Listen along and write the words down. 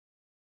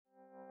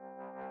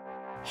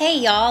Hey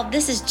y'all,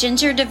 this is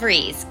Ginger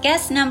DeVries,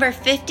 guest number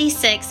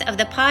 56 of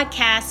the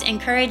podcast,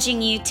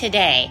 encouraging you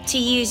today to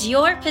use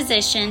your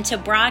position to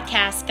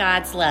broadcast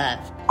God's love.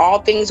 All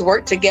things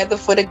work together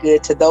for the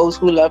good to those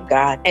who love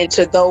God and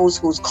to those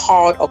who's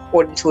called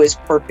according to his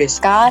purpose.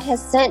 God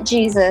has sent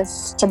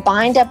Jesus to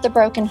bind up the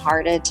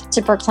brokenhearted,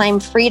 to proclaim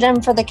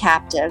freedom for the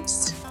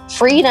captives.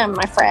 Freedom,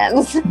 my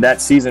friends.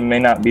 That season may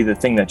not be the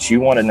thing that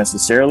you wanted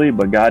necessarily,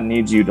 but God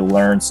needs you to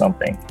learn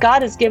something.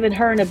 God has given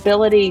her an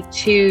ability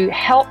to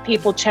help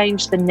people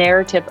change the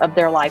narrative of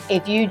their life.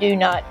 If you do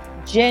not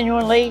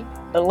genuinely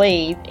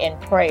believe in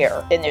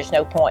prayer, then there's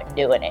no point in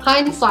doing it.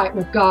 Hindsight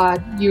with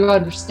God, you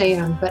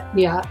understand, but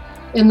yeah,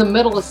 in the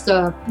middle of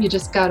stuff, you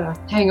just gotta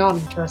hang on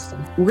and trust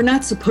him. We're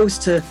not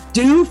supposed to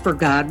do for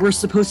God. We're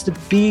supposed to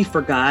be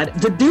for God.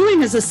 The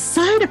doing is a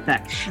side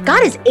effect.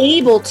 God is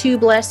able to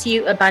bless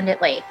you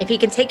abundantly. If he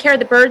can take care of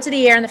the birds of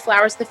the air and the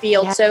flowers of the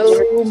field,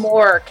 so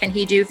more can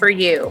he do for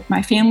you.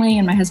 My family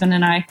and my husband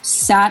and I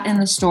sat in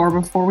the store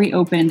before we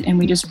opened, and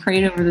we just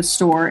prayed over the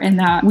store and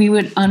that we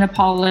would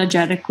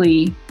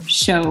unapologetically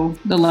show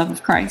the love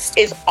of Christ.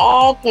 It's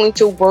all going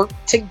to work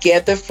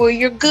together for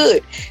your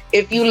good.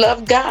 If you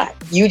love God,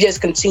 you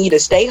just continue to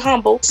stay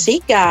humble,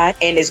 seek God,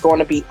 and it's going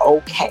to be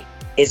okay.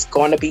 It's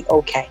going to be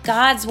okay.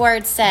 God's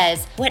word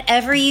says,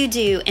 whatever you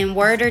do in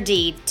word or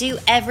deed, do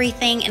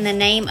everything in the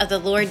name of the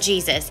Lord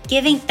Jesus,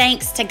 giving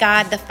thanks to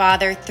God the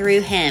Father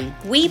through him.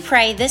 We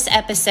pray this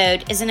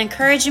episode is an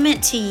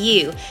encouragement to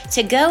you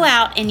to go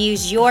out and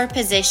use your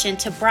position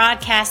to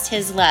broadcast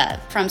his love.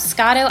 From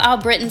Scotto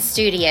Albritton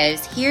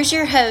Studios, here's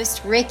your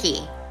host, Ricky.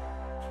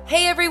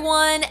 Hey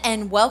everyone,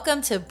 and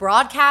welcome to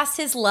Broadcast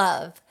His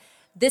Love.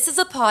 This is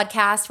a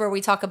podcast where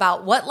we talk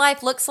about what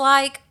life looks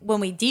like when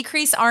we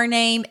decrease our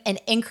name and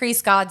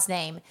increase God's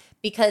name,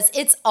 because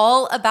it's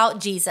all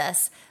about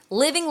Jesus,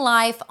 living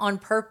life on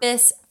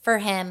purpose for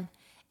him.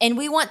 And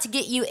we want to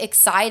get you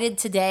excited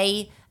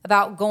today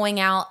about going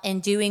out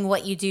and doing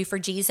what you do for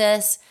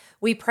Jesus.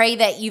 We pray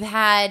that you've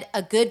had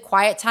a good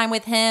quiet time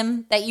with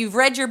him, that you've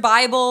read your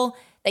Bible,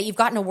 that you've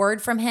gotten a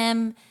word from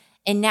him,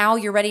 and now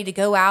you're ready to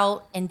go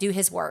out and do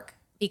his work.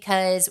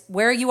 Because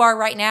where you are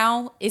right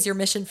now is your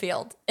mission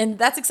field. And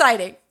that's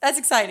exciting. That's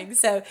exciting.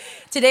 So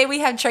today we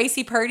have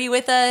Tracy Purdy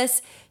with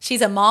us.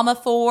 She's a mom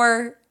of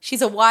 4.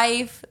 She's a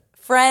wife,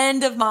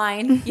 friend of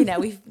mine. You know,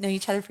 we've known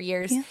each other for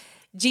years. Yeah.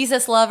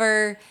 Jesus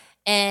lover.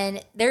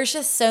 And there's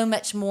just so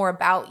much more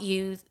about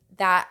you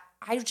that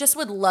I just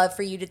would love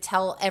for you to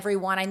tell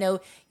everyone. I know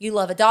you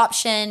love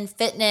adoption,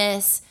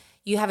 fitness.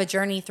 You have a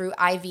journey through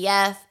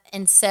IVF.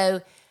 And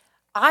so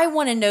I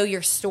want to know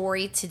your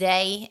story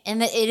today,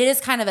 and it is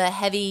kind of a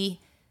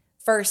heavy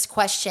first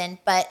question,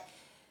 but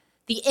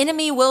the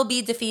enemy will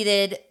be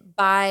defeated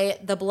by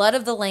the blood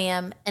of the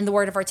Lamb and the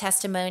word of our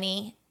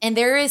testimony. And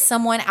there is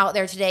someone out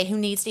there today who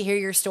needs to hear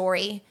your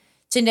story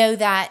to know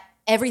that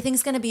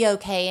everything's going to be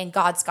okay and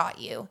God's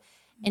got you.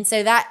 And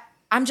so that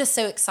I'm just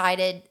so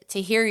excited to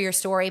hear your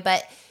story,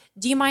 but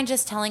do you mind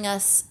just telling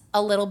us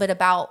a little bit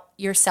about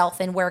yourself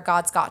and where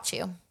God's got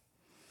you?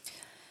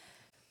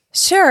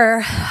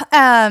 Sure.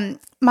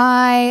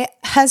 My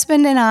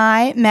husband and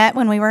I met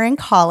when we were in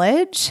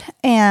college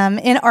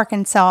in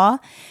Arkansas,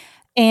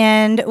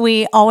 and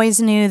we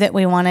always knew that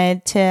we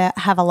wanted to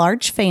have a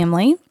large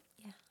family.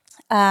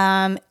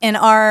 In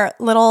our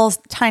little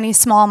tiny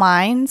small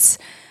minds,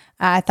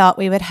 I thought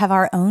we would have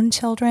our own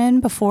children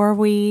before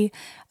we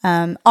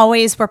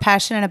always were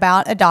passionate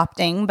about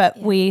adopting, but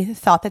we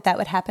thought that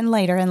would happen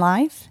later in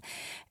life.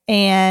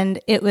 And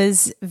it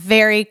was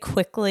very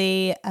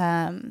quickly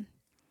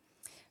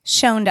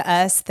shown to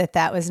us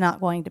that was not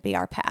going to be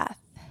our path.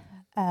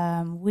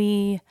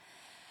 We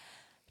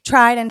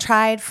tried and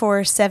tried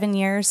for 7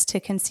 years to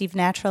conceive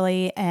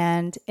naturally,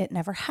 and it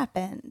never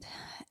happened.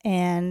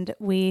 And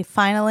we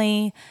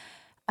finally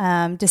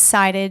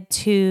decided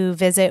to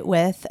visit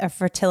with a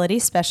fertility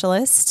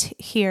specialist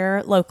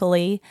here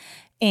locally,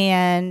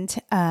 and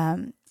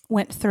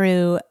went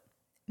through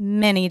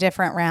many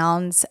different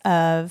rounds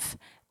of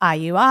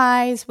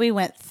IUIs. We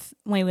went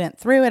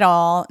through it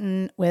all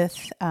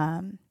with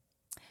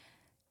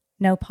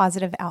no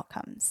positive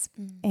outcomes.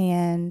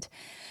 And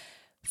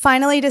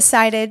finally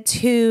decided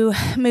to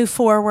move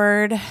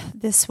forward.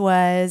 This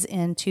was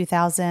in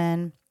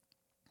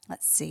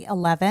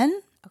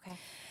 2011. Okay.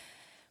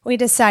 We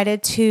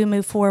decided to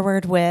move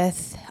forward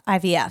with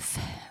IVF.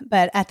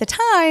 But at the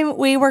time,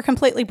 we were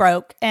completely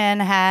broke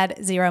and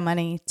had zero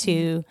money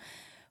to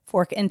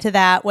fork into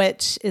that,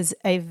 which is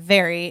a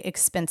very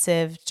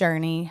expensive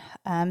journey.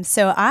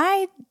 So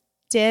I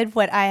did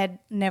what I had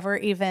never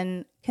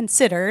even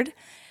considered.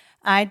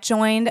 I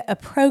joined a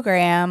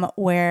program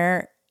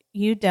where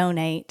you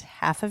donate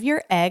half of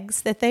your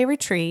eggs that they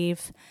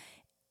retrieve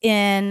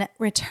in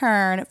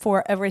return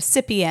for a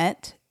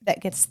recipient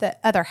that gets the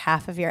other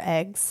half of your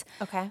eggs.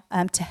 Okay.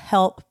 To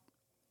help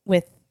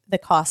with the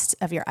cost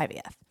of your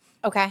IVF.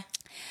 Okay.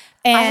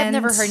 And I have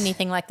never heard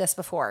anything like this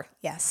before.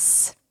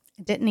 Yes.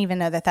 I didn't even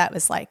know that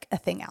was like a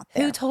thing out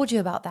there. Who told you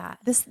about that?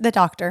 The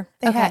doctor.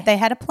 They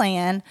had a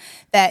plan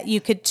that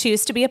you could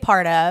choose to be a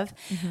part of.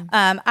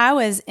 Mm-hmm. I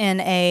was in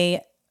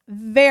a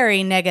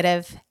very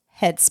negative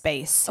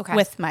headspace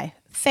with my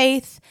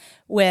faith,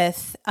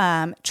 with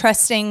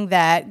trusting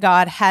that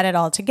God had it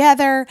all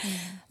together.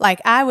 Like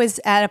I was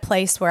at a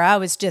place where I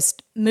was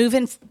just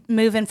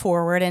moving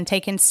forward and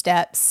taking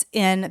steps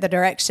in the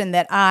direction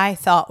that I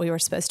thought we were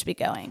supposed to be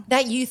going.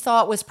 That you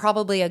thought was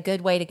probably a good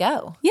way to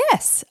go.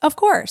 Yes, of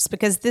course,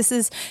 because this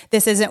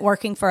isn't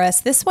working for us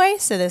this way,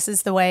 so this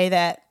is the way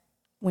that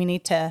we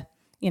need to,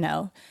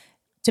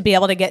 to be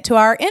able to get to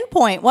our end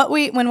point,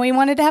 when we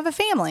wanted to have a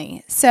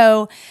family.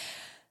 So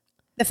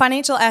the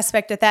financial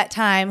aspect at that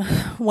time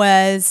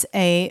was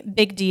a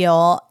big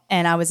deal,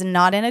 and I was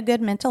not in a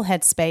good mental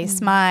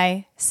headspace.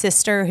 My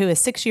sister, who is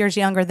 6 years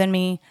younger than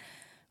me,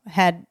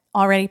 had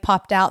already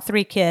popped out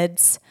 3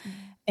 kids,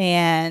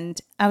 and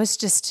I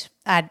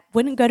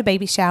wouldn't go to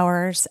baby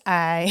showers.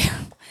 I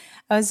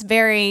was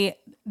very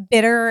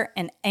bitter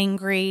and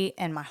angry,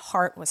 and my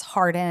heart was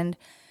hardened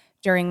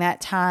during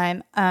that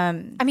time. I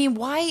mean,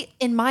 why,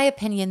 in my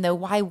opinion, though,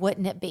 why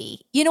wouldn't it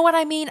be? You know what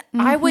I mean?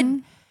 I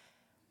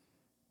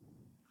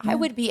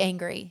would be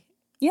angry.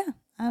 Yeah,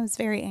 I was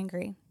very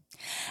angry.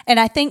 And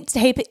I think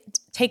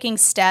taking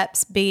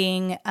steps,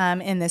 being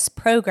in this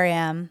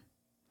program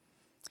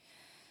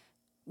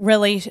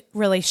really,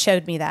 really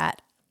showed me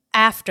that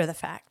after the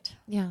fact.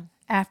 Yeah.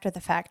 After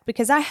the fact.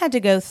 Because I had to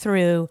go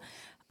through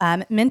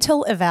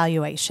mental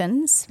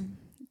evaluations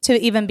to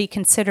even be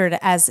considered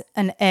as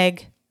an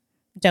egg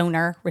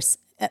donor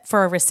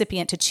for a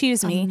recipient to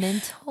choose me.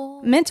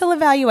 Mental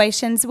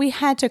evaluations. We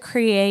had to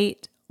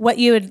create what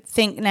you would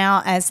think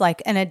now as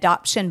like an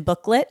adoption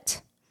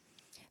booklet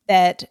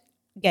that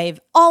gave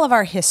all of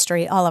our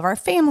history, all of our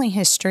family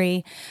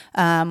history,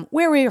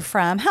 where we were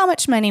from, how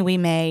much money we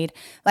made.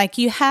 Like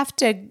you have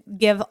to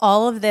give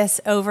all of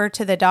this over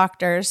to the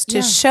doctors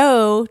to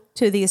show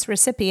to these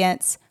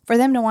recipients for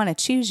them to want to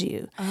choose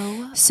you.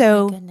 Oh,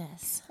 so my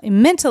goodness.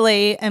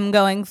 Mentally, I'm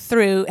going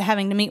through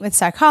having to meet with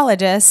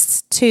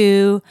psychologists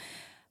to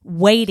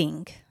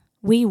waiting.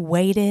 We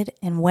waited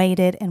and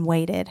waited and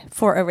waited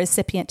for a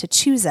recipient to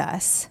choose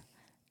us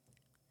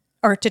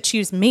or to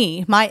choose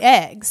me, my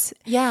eggs.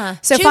 Yeah.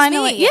 So choose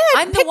finally, me.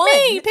 I'm the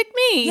one. Pick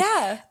me.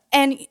 Yeah.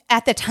 And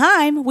at the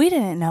time, we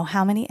didn't know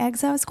how many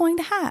eggs I was going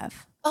to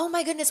have. Oh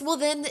my goodness. Well,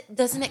 then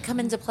doesn't it come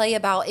into play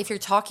about if you're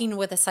talking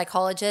with a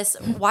psychologist,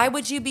 why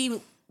would you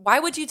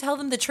tell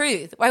them the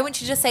truth? Why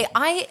wouldn't you just say,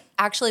 I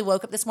actually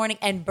woke up this morning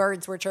and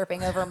birds were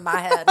chirping over my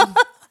head?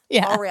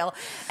 Yeah. All real.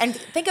 And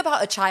think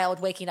about a child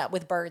waking up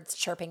with birds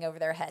chirping over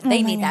their head.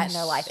 They need that in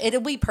their life.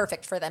 It'll be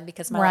perfect for them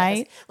because my life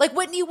is, like,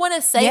 wouldn't you want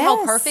to say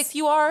how perfect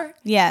you are?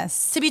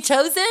 Yes. To be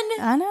chosen?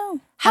 I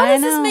know. How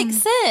does this make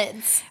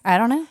sense? I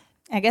don't know.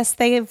 I guess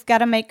they've got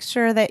to make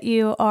sure that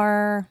you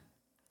are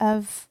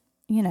of,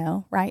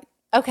 right.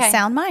 Okay.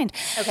 Sound mind.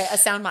 Okay. A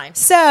sound mind.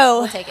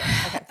 So we'll take it.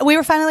 Okay. We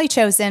were finally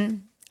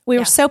chosen. We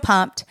were so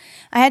pumped.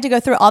 I had to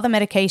go through all the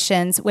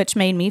medications, which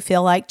made me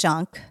feel like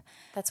junk.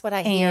 That's what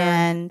I hear.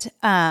 And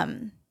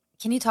can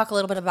you talk a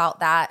little bit about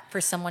that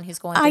for someone who's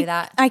going through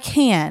that? I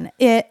can.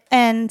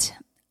 And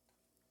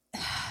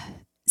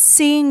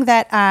seeing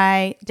that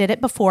I did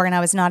it before and I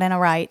was not in a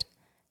right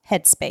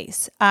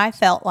headspace, I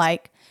felt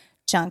like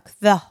junk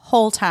the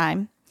whole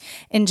time,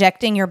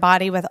 injecting your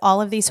body with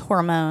all of these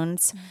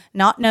hormones,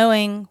 not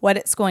knowing what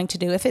it's going to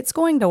do, if it's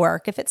going to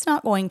work, if it's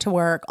not going to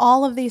work,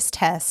 all of these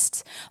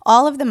tests,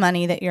 all of the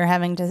money that you're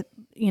having to,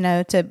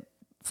 to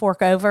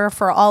fork over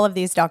for all of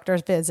these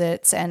doctor's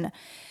visits. And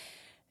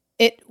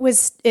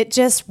it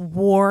just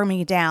wore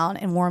me down.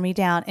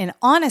 And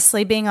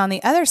honestly, being on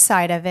the other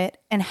side of it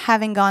and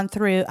having gone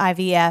through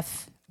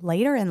IVF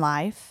later in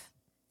life,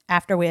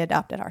 after we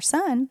adopted our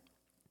son,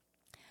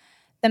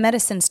 the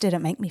medicines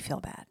didn't make me feel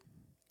bad.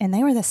 And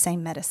they were the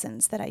same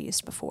medicines that I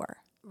used before.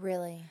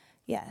 Really?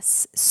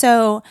 Yes.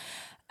 So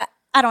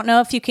I don't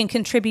know if you can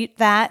contribute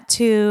that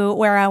to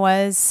where I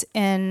was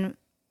in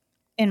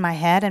my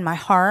head and my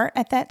heart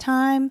at that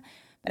time,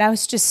 but I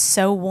was just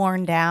so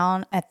worn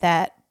down at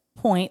that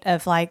point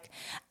of like,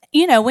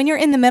 when you're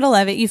in the middle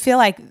of it, you feel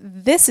like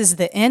this is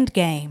the end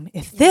game.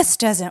 If this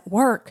doesn't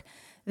work,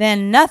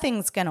 then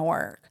nothing's going to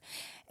work.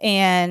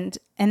 And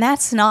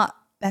that's not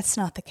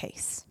the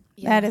case.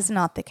 Yeah. That is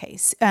not the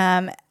case.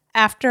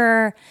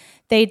 After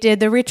they did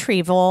the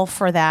retrieval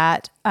for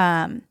that,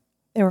 there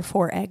were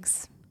 4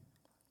 eggs.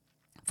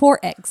 4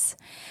 eggs,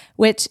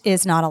 which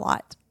is not a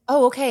lot.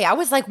 Oh, okay. I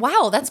was like,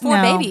 wow, that's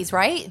 4 babies,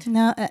 right?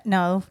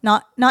 No,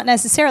 not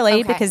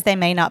necessarily, because they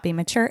may not be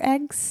mature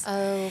eggs.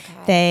 Okay.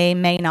 They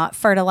may not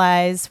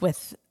fertilize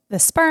with the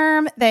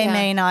sperm. They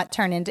may not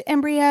turn into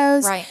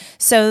embryos. Right.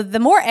 So the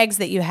more eggs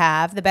that you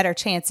have, the better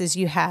chances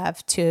you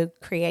have to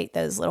create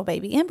those little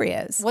baby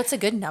embryos. What's a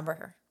good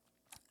number?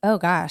 Oh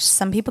gosh,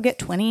 some people get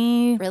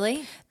 20.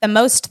 Really? The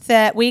most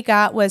that we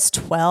got was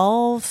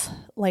 12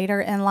 later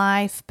in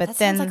life, but that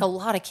then sounds like a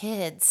lot of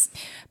kids.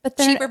 But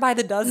then, cheaper by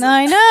the dozen.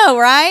 I know,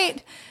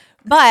 right?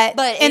 But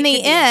in the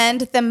could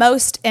end, the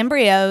most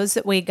embryos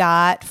that we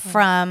got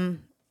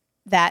from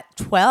that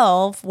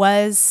 12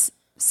 was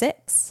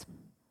 6.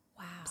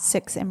 Wow.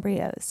 6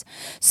 embryos.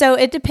 So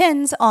it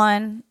depends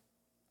on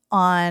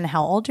on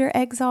how old your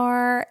eggs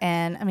are.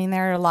 And I mean,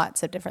 there are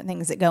lots of different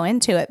things that go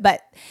into it.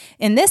 But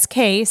in this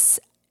case,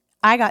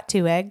 I got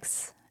 2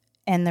 eggs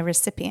and the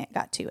recipient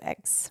got 2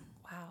 eggs.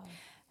 Wow.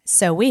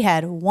 So we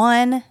had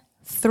 1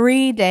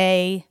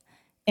 3-day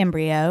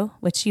embryo,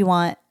 which you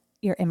want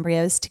your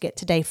embryos to get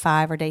to day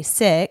 5 or day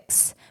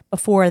 6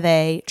 before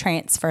they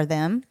transfer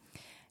them.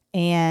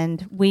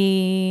 And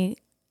we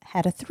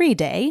had a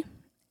 3-day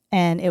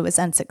and it was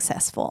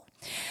unsuccessful.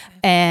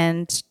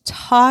 And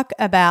talk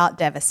about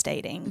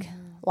devastating.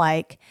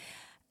 Like,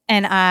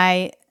 and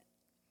I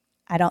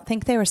don't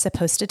think they were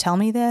supposed to tell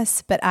me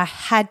this, but I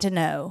had to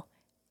know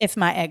if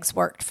my eggs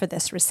worked for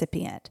this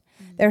recipient.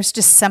 There's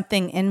just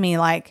something in me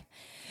like,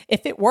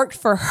 if it worked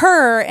for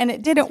her and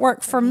it didn't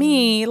work for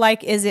me,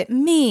 like, is it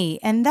me?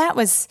 And that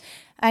was,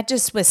 I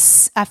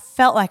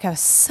felt like I was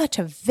such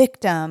a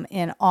victim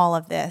in all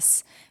of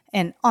this.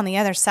 And on the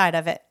other side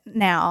of it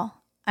now,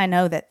 I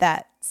know that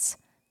that's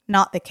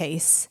not the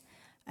case.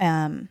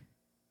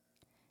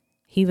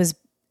 He was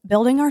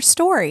building our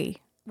story.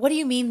 What do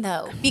you mean,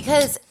 though?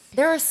 Because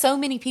there are so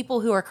many people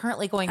who are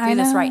currently going through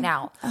this right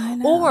now.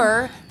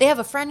 Or they have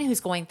a friend who's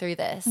going through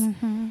this.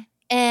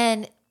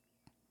 And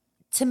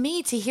to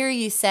me, to hear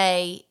you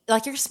say,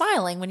 like, you're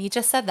smiling when you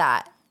just said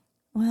that.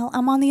 Well,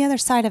 I'm on the other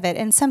side of it.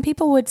 And some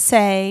people would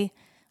say,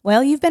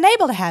 well, you've been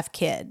able to have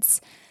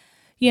kids,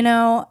 you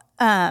know,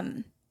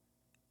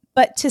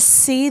 but to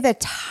see the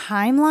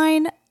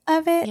timeline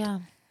of it,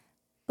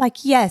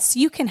 like, yes,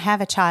 you can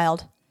have a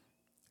child.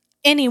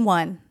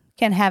 Anyone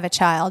can have a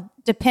child,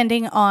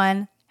 depending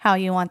on how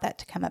you want that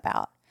to come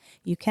about.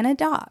 You can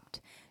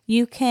adopt.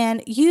 You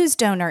can use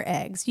donor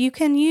eggs. You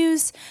can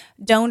use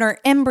donor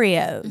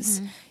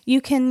embryos.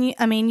 You can,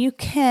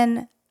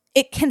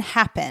 it can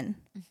happen.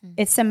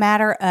 It's a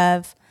matter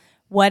of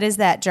what does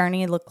that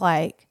journey look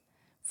like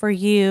for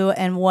you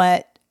and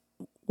what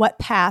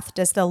path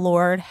does the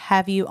Lord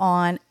have you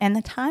on and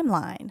the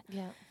timeline.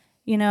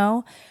 You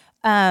know,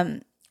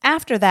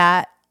 after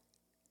that,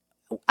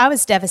 I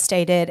was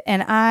devastated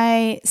and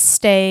I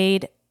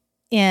stayed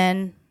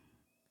in,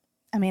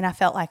 I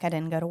felt like I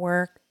didn't go to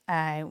work.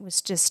 I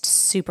was just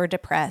super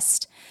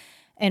depressed.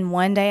 And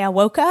one day I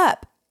woke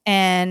up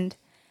and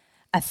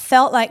I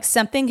felt like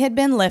something had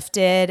been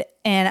lifted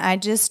and I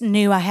just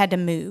knew I had to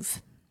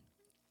move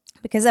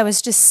because I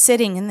was just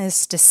sitting in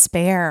this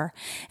despair.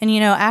 And, you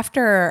know,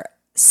 after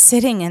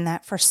sitting in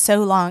that for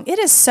so long, it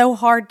is so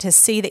hard to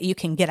see that you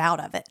can get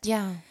out of it.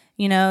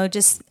 You know,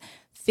 just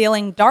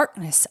feeling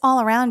darkness all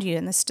around you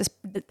and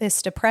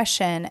this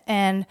depression.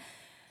 And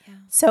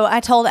so I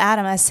told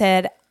Adam, I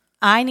said,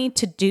 I need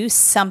to do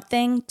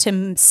something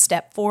to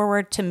step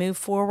forward, to move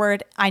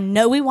forward. I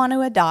know we want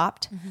to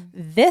adopt.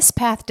 This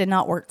path did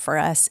not work for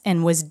us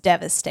and was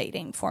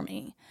devastating for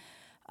me.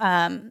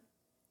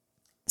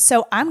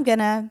 So I'm going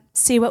to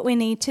see what we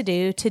need to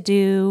do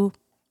to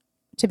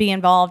be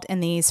involved in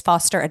these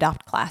foster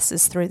adopt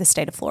classes through the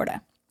state of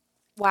Florida.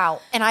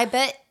 Wow. And I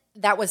bet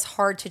that was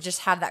hard to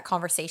just have that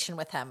conversation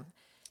with him,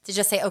 to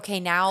just say, okay,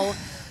 now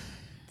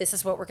this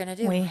is what we're going to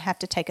do. We have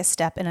to take a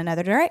step in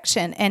another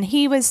direction. And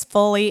he was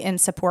fully in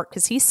support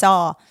because he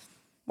saw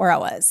where I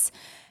was.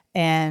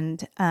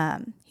 And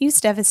he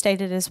was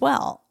devastated as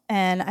well.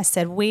 And I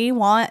said, we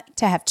want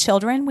to have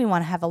children. We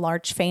want to have a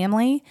large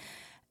family.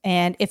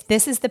 And if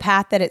this is the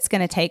path that it's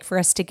going to take for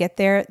us to get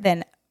there,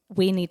 then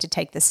we need to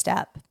take the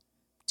step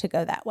to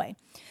go that way.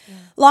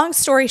 Long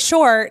story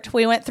short,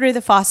 we went through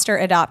the foster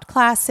adopt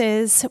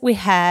classes. We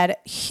had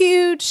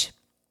huge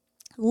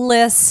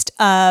list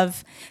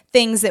of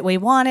things that we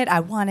wanted. I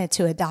wanted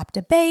to adopt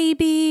a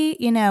baby,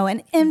 you know,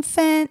 an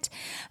infant.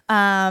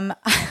 There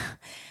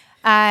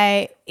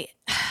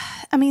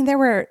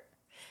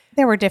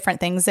were different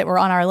things that were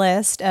on our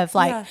list of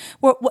like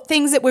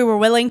things that we were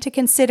willing to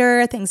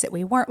consider, things that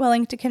we weren't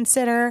willing to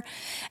consider.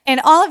 And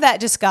all of that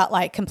just got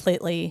like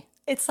completely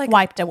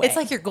wiped away. It's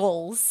like your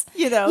goals,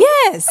 you know?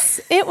 Yes.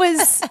 It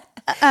was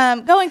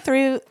going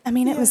through,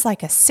 it was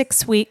like a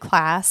 6-week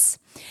class.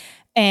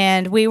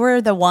 And we were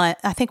one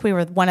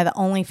of the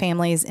only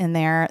families in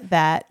there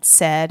that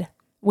said,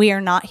 we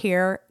are not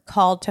here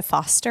called to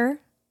foster.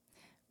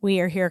 We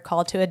are here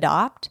called to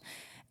adopt.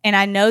 And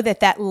I know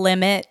that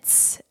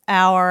limits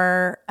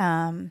our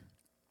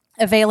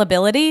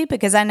availability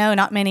because I know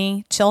not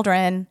many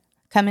children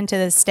come into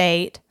the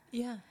state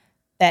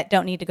that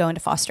don't need to go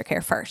into foster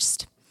care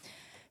first.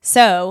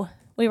 So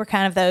we were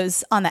kind of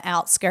those on the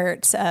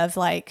outskirts of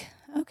like,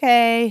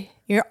 okay,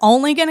 you're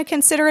only going to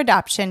consider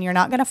adoption. You're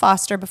not going to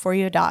foster before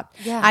you adopt.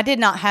 I did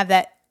not have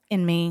that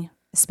in me,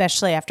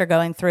 especially after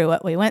going through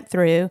what we went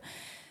through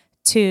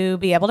to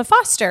be able to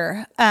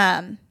foster.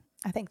 I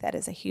think that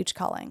is a huge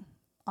calling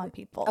on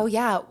people. Oh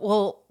yeah.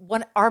 Well,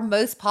 our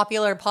most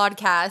popular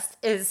podcast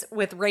is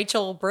with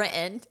Rachel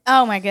Britton.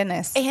 Oh my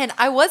goodness. And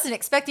I wasn't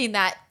expecting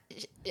that.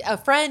 A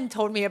friend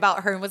told me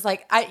about her and was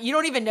like, you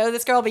don't even know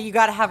this girl, but you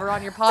got to have her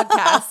on your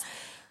podcast.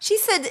 She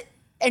said,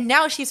 and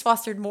now she's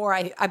fostered more,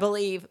 I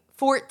believe,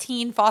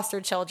 14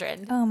 foster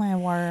children. Oh my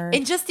word.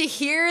 And just to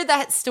hear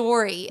that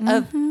story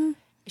of,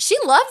 she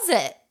loves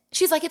it.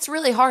 she's like, it's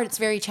really hard. It's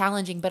very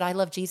challenging, but I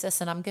love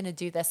Jesus and I'm going to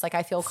do this. Like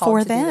I feel called For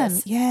to do them.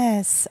 this.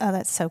 Yes. Oh,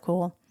 that's so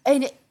cool.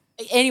 And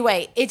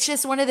anyway, it's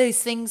just one of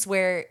those things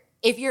where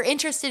if you're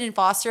interested in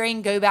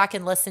fostering, go back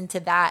and listen to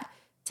that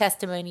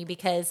testimony,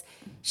 because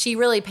she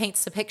really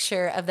paints the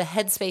picture of the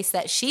headspace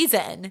that she's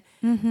in,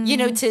 you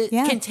know, to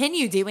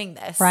continue doing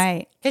this.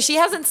 Right. Because she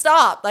hasn't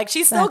stopped. Like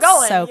she's still That's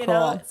going. so you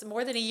know? cool. It's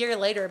more than a year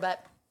later,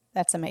 but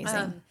That's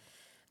amazing.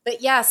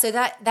 but yeah, so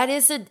that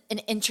is an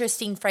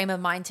interesting frame of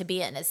mind to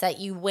be in, is that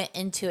you went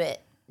into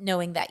it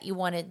knowing that you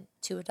wanted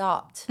to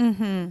adopt.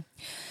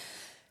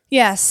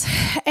 Yes.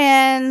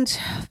 And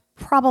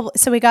probably,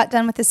 so we got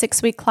done with the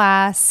 6-week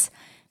class.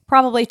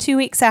 Probably 2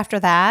 weeks after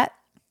that,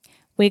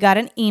 we got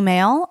an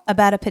email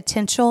about a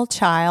potential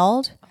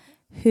child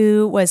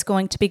who was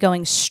going to be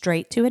going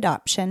straight to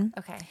adoption.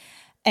 Okay.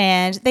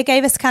 And they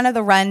gave us kind of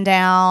the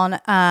rundown.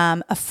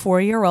 A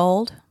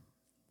 4-year-old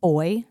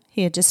boy,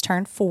 he had just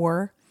turned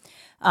 4,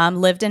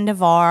 lived in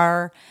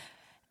Navarre.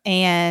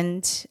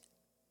 And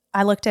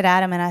I looked at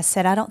Adam and I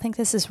said, I don't think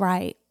this is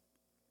right.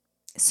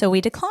 So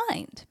we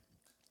declined.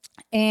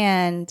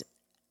 And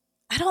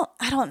I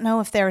don't know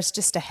if there was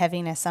just a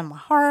heaviness on my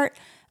heart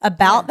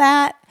about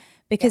that,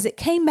 because it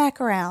came back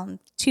around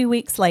 2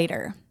 weeks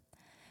later.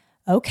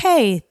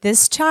 Okay,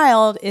 this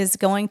child is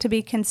going to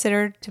be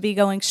considered to be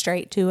going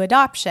straight to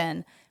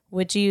adoption.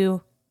 Would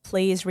you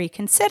please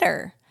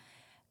reconsider?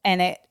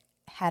 And it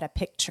had a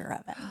picture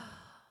of him.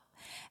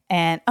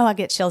 And I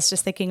get chills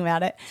just thinking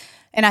about it.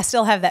 And I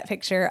still have that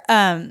picture.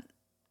 But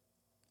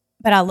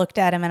I looked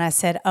at him and I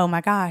said, "Oh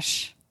my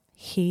gosh,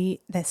 he's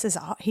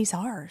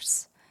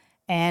ours."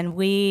 And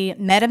we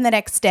met him the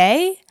next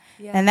day,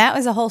 and that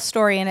was a whole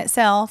story in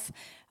itself.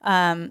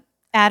 Adam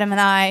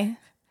and I,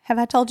 have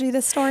I told you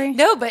this story?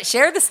 No, but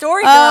share the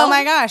story, girl. Oh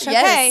my gosh,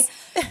 okay.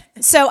 Yes.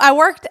 So I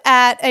worked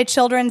at a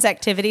children's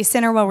activity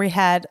center where we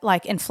had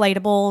like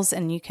inflatables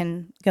and you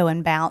can go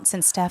and bounce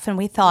and stuff. And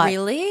we thought,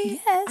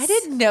 Really? Yes. I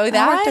didn't know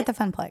that. I worked at the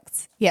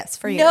Funplex. Yes,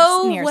 for years.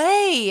 No and years.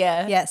 way.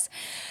 Yes.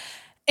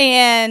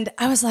 And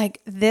I was like,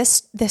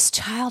 this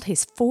child,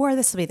 he's 4.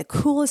 This will be the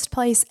coolest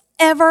place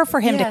ever for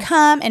him to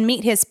come and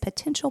meet his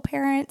potential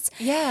parents.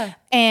 Yeah.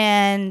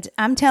 And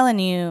I'm telling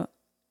you,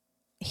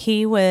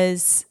 he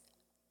was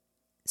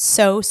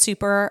so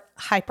super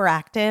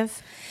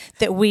hyperactive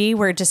that we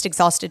were just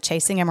exhausted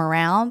chasing him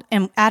around.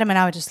 And Adam and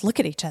I would just look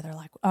at each other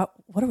like, oh,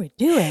 what are we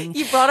doing?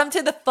 You brought him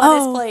to the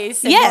funnest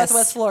place in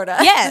Northwest Florida.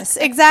 Yes,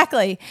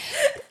 exactly.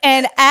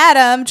 And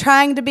Adam,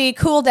 trying to be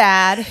cool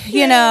dad,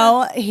 you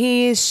know,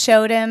 he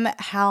showed him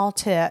how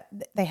to,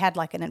 they had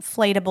like an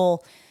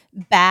inflatable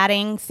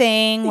batting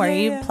thing where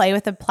you play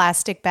with a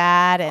plastic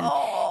bat, and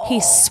he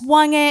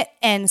swung it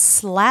and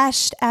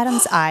slashed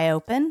Adam's eye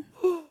open.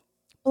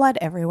 Blood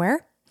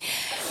everywhere.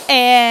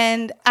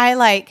 And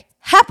I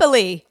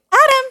happily,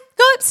 Adam,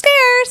 go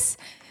upstairs,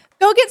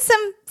 go get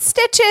some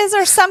stitches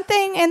or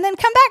something, and then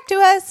come back to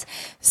us.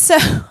 So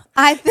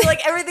I You're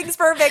like, everything's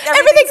perfect.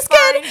 Everything's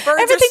fine. good.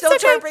 Birds Everything's are still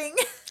okay. chirping.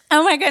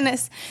 Oh my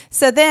goodness.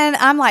 So then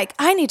I'm like,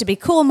 I need to be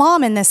cool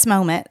mom in this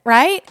moment,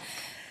 right?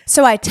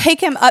 So I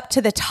take him up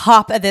to the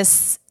top of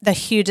the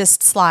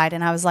hugest slide,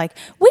 and I was like,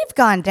 we've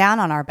gone down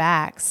on our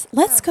backs.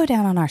 Let's go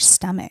down on our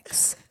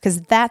stomachs, because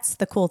that's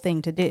the cool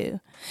thing to do.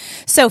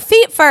 So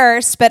feet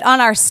first, but on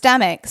our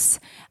stomachs.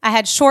 I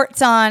had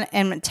shorts on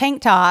and a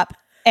tank top,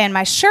 and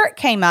my shirt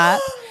came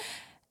up,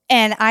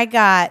 and I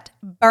got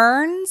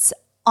burns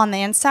on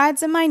the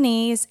insides of my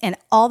knees and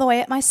all the way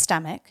at my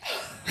stomach.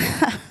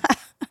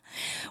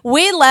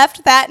 We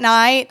left that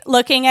night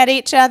looking at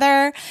each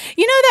other.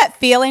 You know that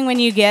feeling when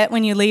you get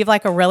when you leave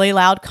like a really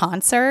loud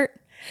concert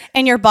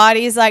and your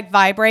body's like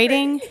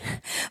vibrating?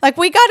 Like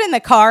we got in the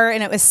car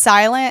and it was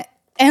silent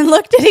and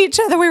looked at each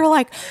other. We were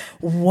like,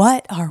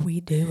 what are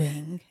we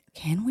doing?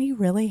 Can we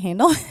really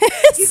handle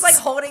this? He's like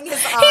holding his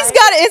eye. He's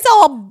got it's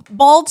all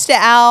bulged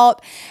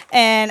out,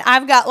 and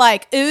I've got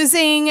like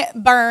oozing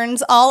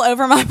burns all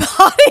over my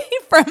body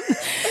from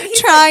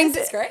trying like,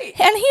 this is great.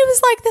 And he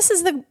was like, "This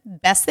is the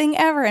best thing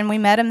ever." And we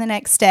met him the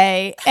next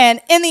day,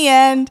 and in the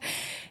end,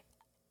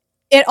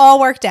 it all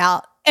worked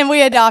out, and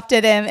we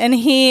adopted him, and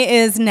he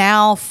is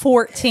now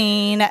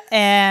 14,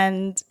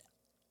 and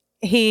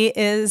he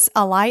is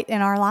a light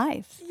in our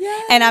life.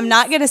 Yes. And I'm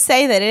not going to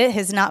say that it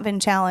has not been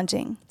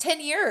challenging.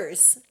 10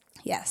 years.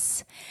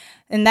 Yes.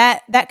 And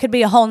that could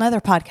be a whole nother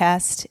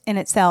podcast in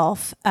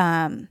itself,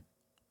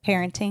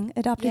 parenting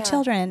adopted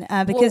children,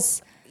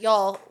 because... Well,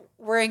 y'all,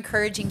 we're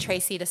encouraging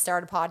Tracy to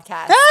start a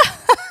podcast.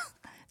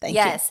 Thank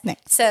you.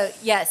 Next. So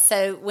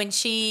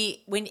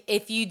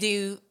if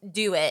you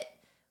do it,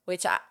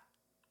 which I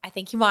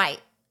think you might,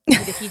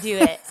 but if you do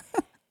it,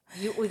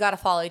 we got to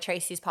follow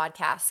Tracy's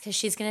podcast, because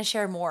she's going to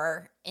share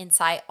more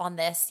insight on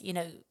this. You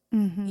know,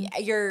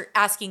 you're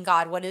asking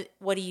God, what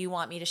do you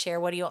want me to share?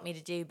 What do you want me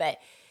to do? But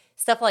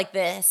stuff like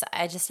this,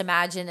 I just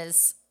imagine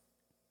is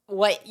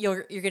what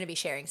you're going to be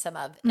sharing some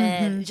of,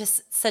 and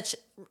just such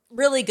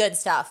really good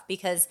stuff,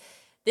 because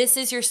this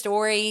is your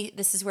story.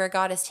 This is where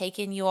God has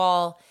taken you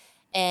all.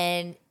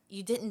 And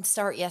you didn't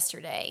start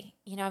yesterday.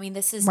 You know, I mean,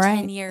 this is Right.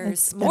 10 years,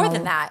 It's more been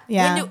than a- that.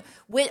 yeah. So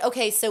when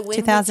would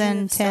you have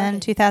 2010,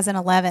 started?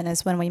 2011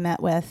 is when we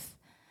met with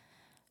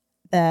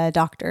the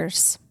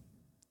doctors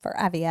for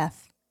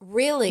IVF.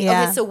 Really?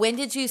 Yeah. Okay, so when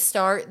did you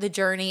start the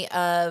journey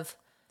of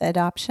The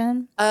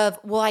adoption.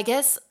 well, I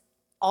guess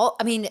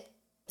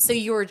so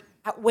you were,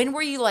 when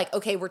were you like,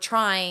 okay, we're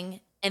trying,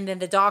 and then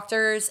the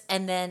doctors,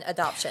 and then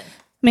adoption?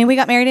 I mean, we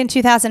got married in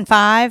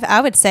 2005.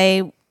 I would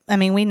say, I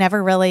mean, we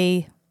never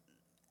really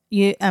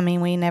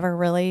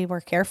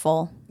were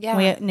careful. Yeah.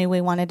 We knew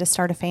we wanted to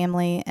start a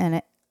family,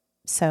 and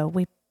so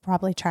we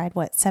probably tried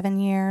 7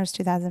 years,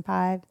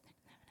 2005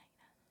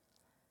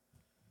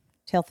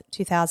 till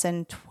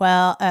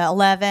 2012,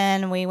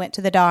 11. We went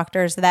to the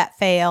doctors, that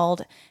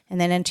failed, and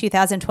then in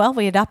 2012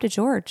 we adopted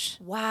George.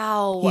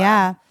 Wow.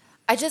 Yeah.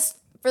 I just,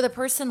 for the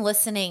person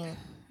listening,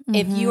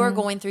 if you are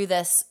going through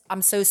this,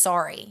 I'm so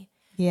sorry.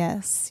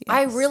 Yes.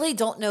 I really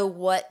don't know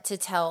what to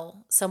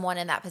tell someone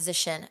in that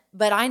position,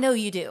 but I know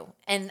you do.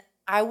 And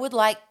I would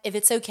like, if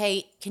it's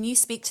okay, can you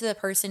speak to the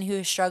person who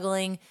is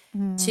struggling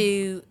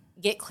to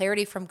get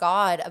clarity from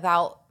God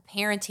about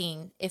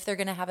parenting, if they're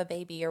going to have a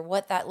baby, or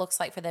what that looks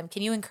like for them?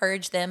 Can you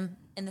encourage them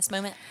in this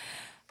moment?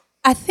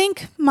 I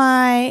think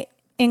my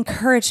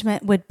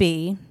encouragement would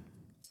be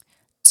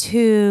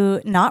to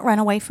not run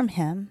away from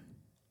him,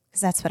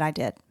 because that's what I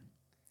did.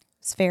 I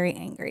was very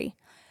angry.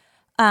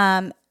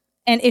 And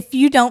if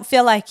you don't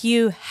feel like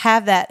you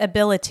have that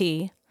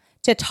ability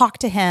to talk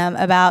to him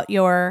about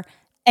your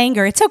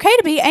anger, it's okay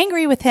to be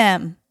angry with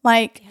him.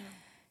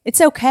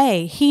 It's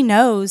okay. He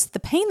knows the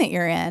pain that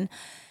you're in.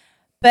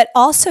 But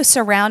also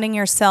surrounding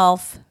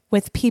yourself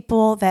with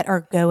people that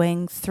are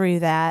going through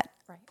that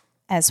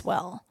as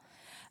well.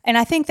 And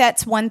I think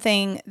that's one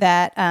thing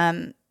that,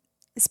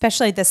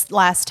 especially this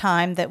last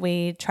time that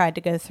we tried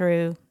to go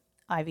through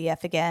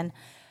IVF again,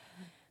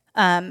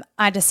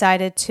 I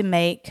decided to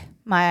make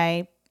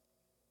my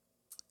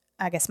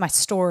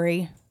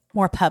story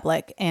more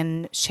public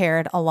and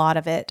shared a lot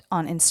of it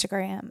on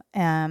Instagram.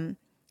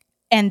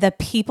 And the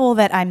people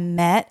that I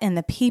met and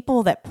the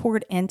people that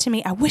poured into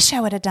me, I wish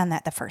I would have done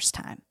that the first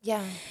time.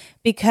 Yeah.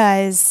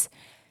 Because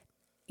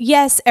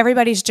yes,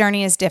 everybody's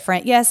journey is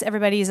different. Yes,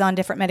 everybody's on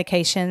different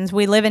medications.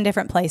 We live in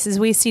different places.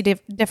 We see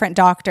different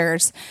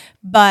doctors,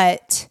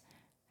 but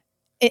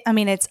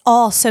it's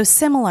all so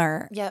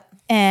similar. Yep.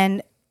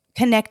 And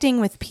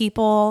connecting with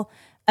people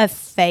of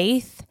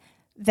faith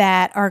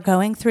that are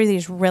going through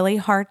these really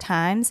hard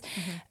times.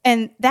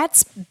 And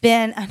that's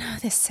been, I know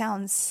this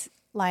sounds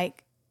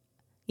like,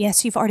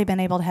 yes, you've already been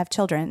able to have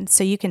children,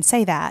 so you can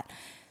say that.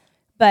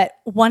 But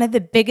one of the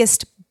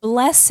biggest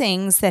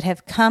blessings that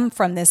have come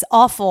from this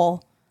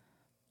awful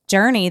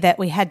journey that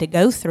we had to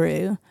go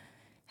through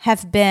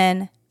have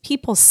been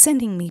people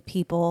sending me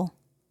people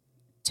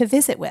to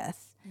visit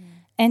with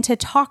and to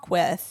talk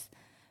with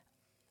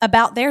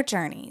about their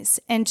journeys,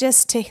 and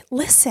just to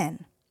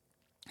listen.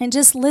 And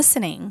just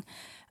listening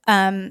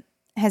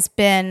has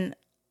been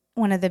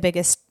one of the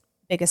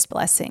biggest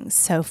blessings.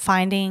 So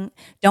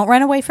don't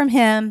run away from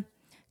him.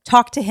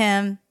 Talk to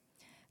him,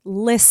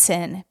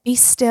 listen, be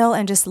still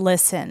and just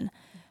listen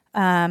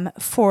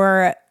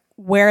for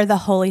where the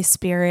Holy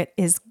Spirit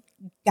is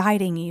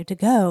guiding you to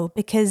go,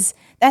 because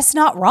that's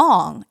not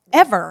wrong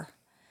ever,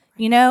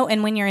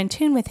 and when you're in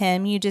tune with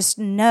him, you just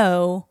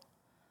know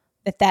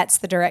that that's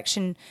the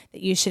direction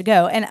that you should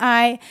go. And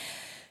I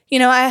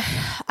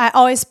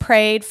always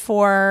prayed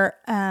for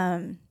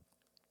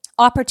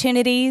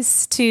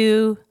opportunities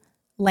to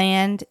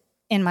land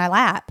in my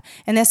lap.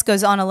 And this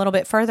goes on a little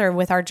bit further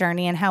with our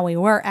journey and how we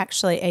were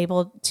actually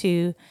able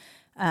to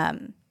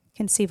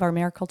conceive our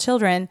miracle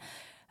children.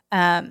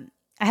 I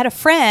had a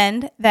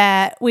friend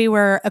that we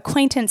were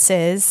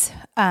acquaintances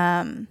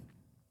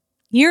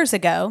years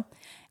ago.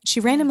 She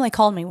randomly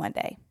called me one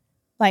day.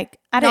 Not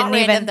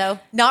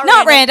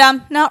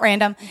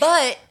random.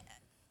 But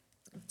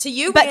to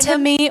you, but to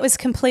me, it was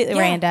completely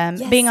random.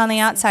 Yes, being on the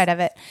outside of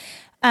it,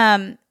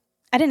 I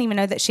didn't even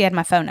know that she had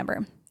my phone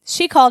number.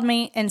 She called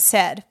me and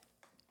said,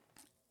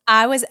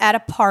 I was at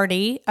a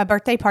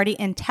birthday party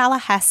in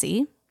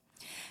Tallahassee,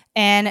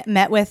 and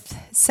met with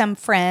some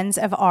friends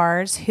of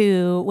ours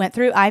who went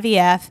through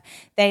IVF.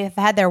 They've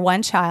had their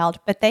one child,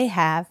 but they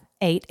have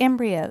 8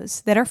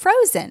 embryos that are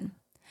frozen,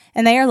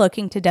 and they are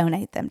looking to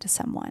donate them to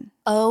someone.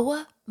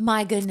 Oh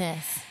my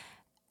goodness.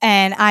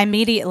 And I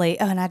immediately,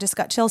 and I just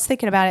got chills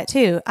thinking about it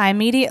too. I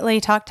immediately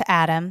talked to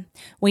Adam.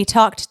 We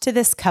talked to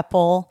this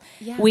couple.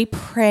 Yeah. We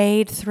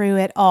prayed through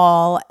it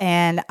all.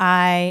 And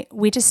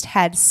we just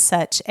had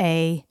such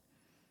a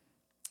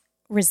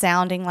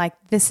resounding,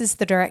 this is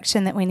the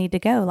direction that we need to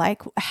go.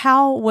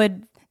 How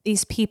would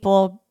these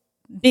people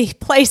be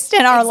placed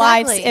in our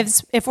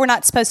lives if we're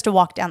not supposed to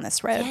walk down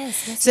this road?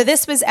 So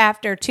this was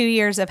after 2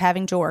 years of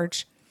having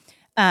George.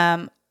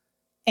 And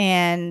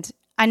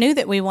I knew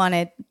that we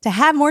wanted to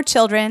have more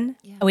children.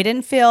 Yeah.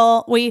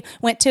 We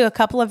went to a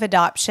couple of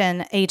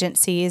adoption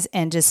agencies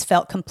and just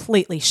felt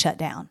completely shut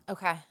down.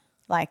 Okay.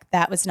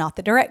 That was not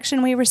the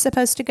direction we were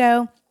supposed to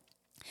go.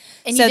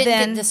 And you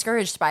didn't get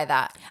discouraged by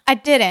that? I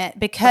didn't,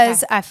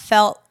 because I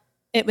felt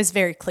it was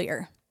very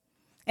clear.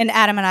 And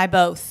Adam and I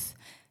both,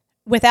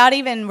 without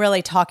even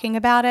really talking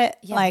about it,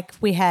 like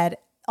we had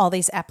all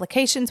these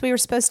applications we were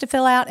supposed to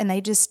fill out, and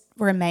they just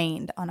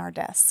remained on our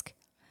desk.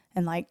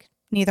 And like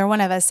neither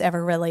one of us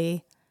ever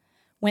really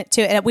went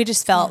to it. We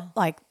just felt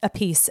like a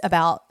peace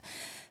about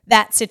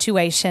that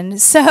situation.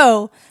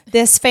 So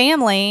this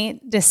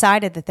family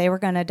decided that they were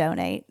going to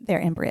donate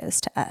their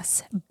embryos to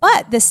us.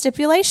 But the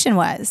stipulation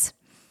was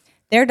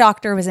their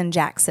doctor was in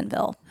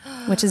Jacksonville,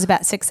 which is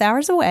about 6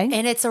 hours away.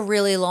 And it's a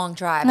really long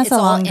drive. That's It's a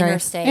all long drive.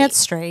 interstate. It's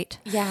straight.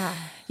 Yeah.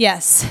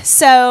 Yes.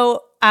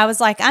 So I was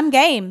like, I'm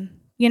game.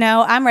 You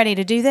know, I'm ready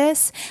to do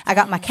this. I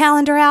got my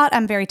calendar out.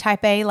 I'm very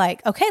type A,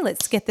 like, okay,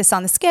 let's get this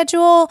on the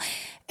schedule.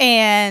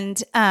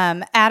 And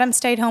Adam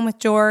stayed home with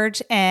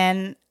George,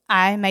 and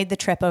I made the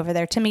trip over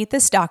there to meet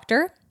this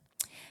doctor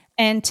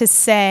and to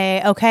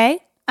say, okay,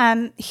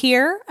 I'm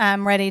here.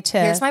 I'm ready to.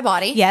 Here's my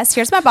body. Yes,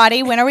 here's my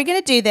body. When are we going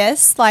to do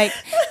this? Like,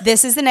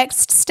 this is the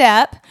next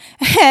step.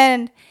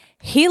 And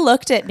he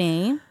looked at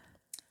me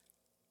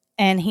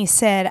and he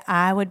said,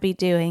 I would be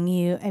doing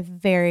you a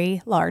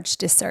very large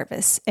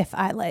disservice if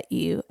I let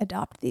you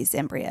adopt these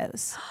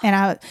embryos. And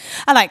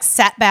I like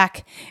sat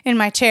back in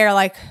my chair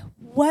like,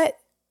 what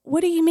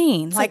do you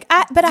mean? It's like,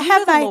 I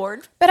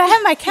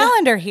have my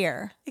calendar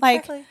here.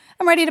 Exactly. Like,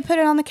 I'm ready to put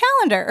it on the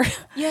calendar.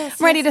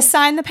 Yes. I'm ready to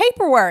sign the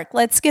paperwork.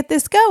 Let's get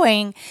this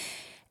going.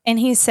 And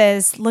he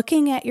says,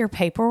 looking at your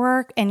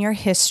paperwork and your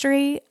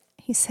history,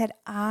 he said,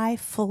 I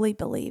fully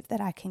believe that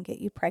I can get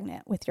you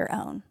pregnant with your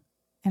own.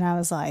 And I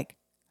was like,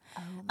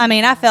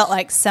 I felt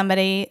like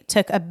somebody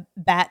took a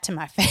bat to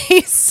my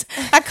face.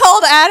 I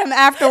called Adam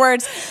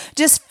afterwards,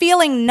 just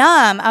feeling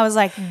numb. I was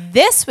like,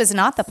 this was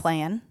not the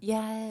plan.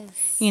 Yes.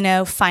 You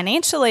know,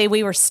 financially,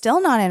 we were still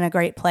not in a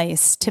great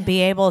place to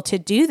be able to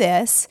do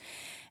this.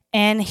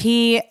 And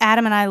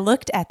Adam and I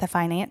looked at the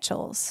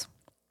financials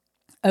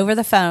over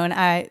the phone.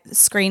 I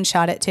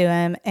screenshot it to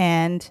him,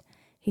 and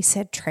he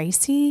said,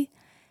 Tracy,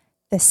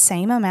 the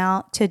same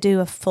amount to do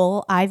a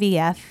full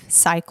IVF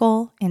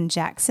cycle in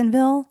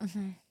Jacksonville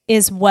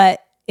is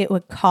what it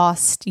would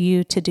cost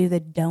you to do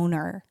the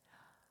donor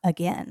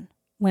again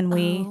when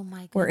we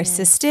were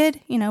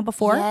assisted,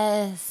 before.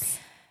 Yes.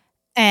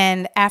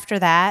 And after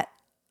that,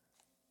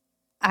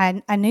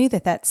 I knew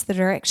that that's the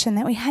direction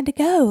that we had to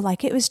go.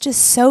 Like, it was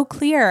just so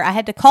clear. I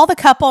had to call the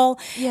couple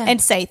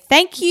and say,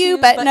 thank you,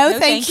 but no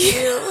thank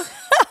you.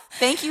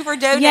 Thank you for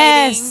donating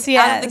yes.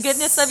 out of the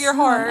goodness of your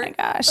heart. Oh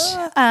my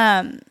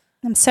gosh.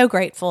 I'm so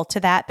grateful to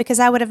that, because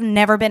I would have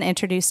never been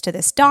introduced to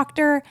this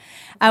doctor.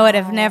 I would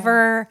have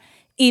never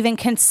even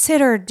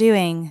considered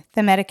doing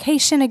the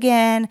medication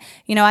again.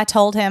 I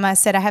told him, I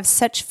said, I have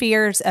such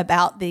fears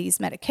about these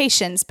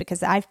medications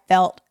because I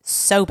felt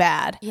so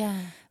bad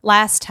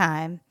last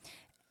time.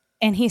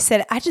 And he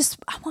said, I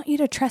want you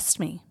to trust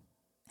me.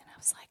 And I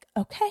was like,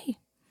 okay,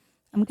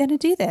 I'm going to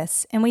do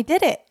this. And we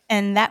did it.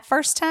 And that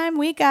first time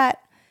we got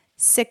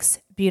 6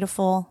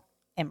 beautiful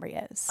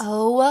embryos.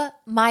 Oh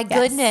my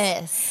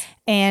goodness.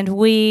 And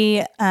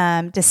we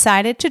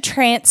decided to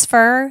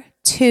transfer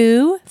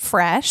 2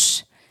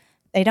 fresh.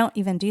 They don't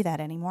even do that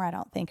anymore, I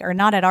don't think, or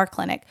not at our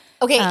clinic.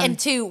 Okay, and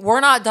 2,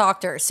 we're not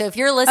doctors. So if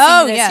you're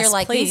listening to this, you're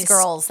like, these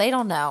girls, they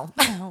don't know.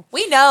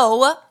 We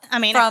know. I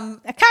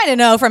kind of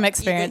know from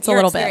experience a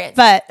little bit,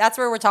 but that's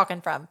where we're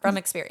talking from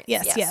experience.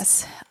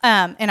 Yes.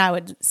 And I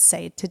would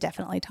say to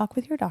definitely talk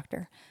with your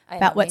doctor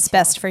about what's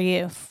best for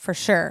you, for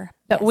sure.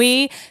 But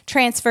we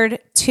transferred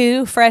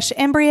 2 fresh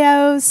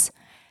embryos,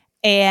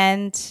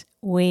 and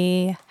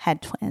we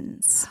had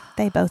twins.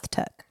 They both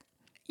took.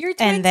 Your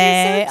twins and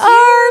they are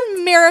so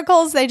are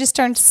miracles. They just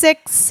turned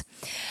 6.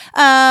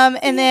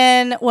 And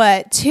then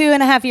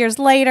 2.5 years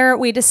later,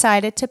 we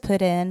decided to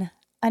put in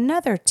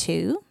another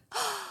 2.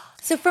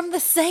 So from the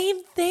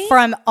same thing?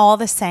 From all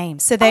the same.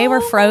 So they were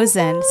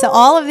frozen. So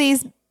all of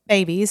these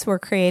babies were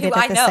created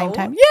at the same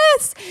time.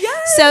 Yes.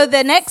 So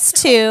the next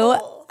 2,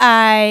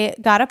 I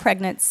got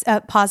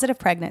a positive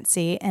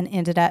pregnancy and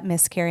ended up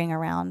miscarrying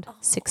around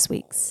 6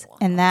 weeks.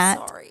 And that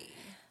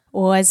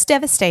was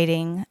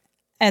devastating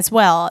as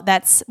well.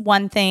 That's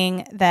one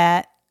thing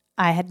that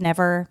I had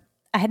never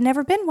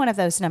been one of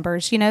those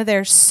numbers.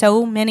 There's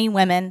so many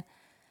women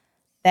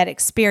that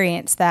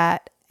experience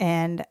that,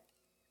 and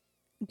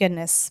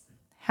goodness,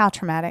 how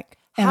traumatic.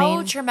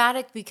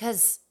 Traumatic,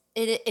 because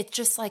it's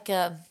just like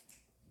and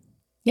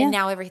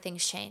now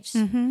everything's changed.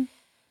 Mm-hmm.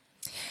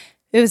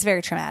 It was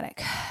very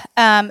traumatic.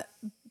 But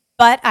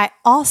I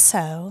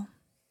also,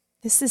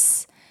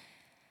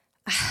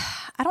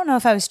 I don't know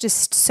if I was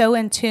just so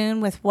in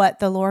tune with what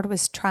the Lord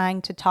was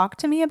trying to talk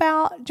to me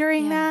about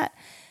during that,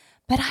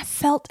 but I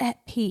felt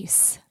at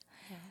peace.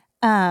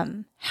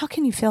 How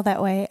can you feel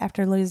that way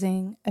after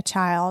losing a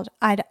child?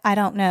 I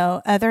don't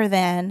know, other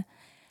than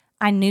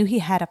I knew He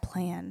had a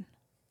plan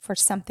for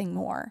something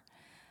more.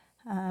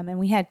 And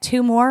we had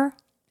 2 more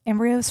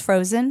embryos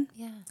frozen.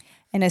 Yeah.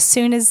 And as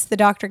soon as the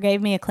doctor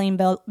gave me a clean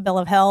bill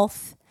of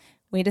health,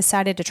 we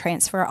decided to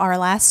transfer our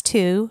last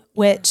 2,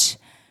 which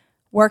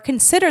were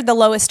considered the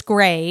lowest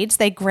grades.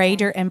 They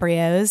grade your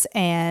embryos,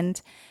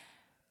 and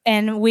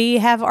we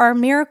have our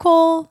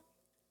miracle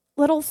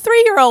little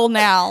 3-year-old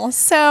now.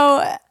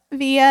 So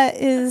Via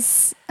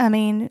is, I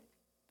mean,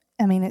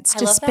 it's I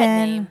just love that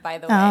been. name, by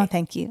the way. Oh,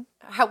 thank you.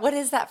 What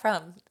is that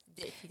from?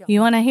 You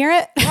want to hear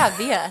it? Yeah,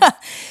 Via.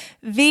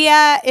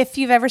 Via, if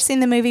you've ever seen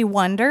the movie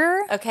Wonder,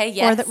 Okay,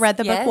 yes. or read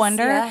the book yes,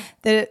 Wonder, yeah.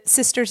 the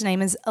sister's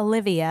name is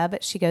Olivia,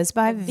 but she goes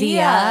by Via.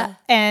 Via.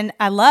 And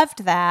I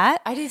loved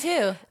that. I do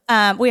too.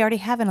 We already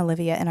have an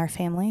Olivia in our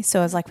family, so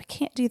I was like, we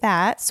can't do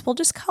that, so we'll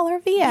just call her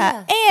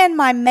Via. And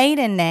my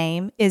maiden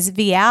name is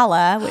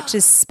Viala, which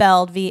is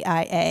spelled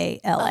Viala.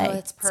 Oh,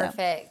 it's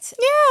perfect. So,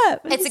 yeah.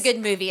 It's a good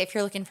movie if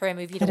you're looking for a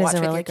movie to It is watch a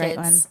with really your great kids.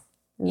 one.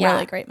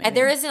 Really great movie. And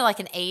there isn't like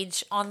an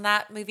age on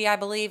that movie, I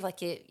believe.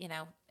 Like it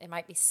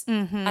might be,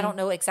 Mhm. I don't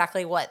know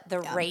exactly what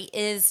the rate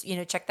is.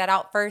 Check that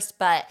out first.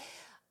 But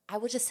I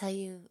will just tell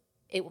you,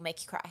 it will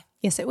make you cry.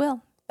 Yes, it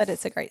will. But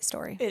it's a great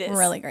story. It is.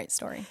 Really great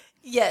story.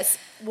 Yes.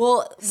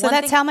 Well, So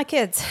that's how my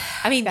kids.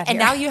 I mean, got and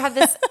here. now you have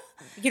this,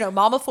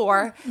 mom of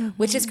 4,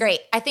 which is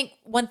great. I think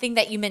one thing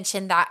that you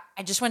mentioned that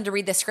I just wanted to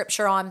read the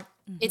scripture on,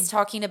 it's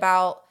talking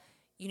about,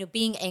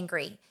 being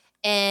angry.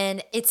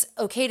 And it's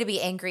okay to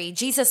be angry.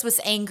 Jesus was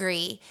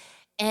angry.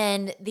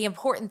 And the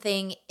important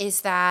thing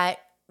is that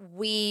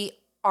we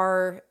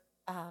are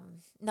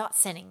not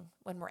sinning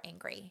when we're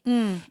angry.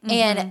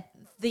 And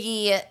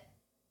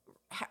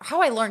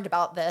how I learned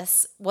about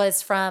this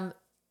was from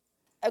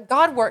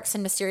God works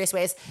in mysterious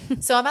ways.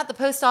 So I'm at the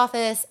post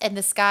office and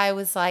this guy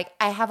was like,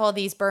 I have all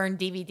these burned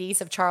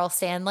DVDs of Charles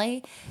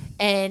Stanley.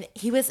 And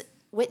he was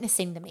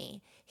witnessing to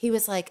me. He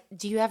was like,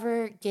 do you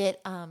ever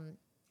get,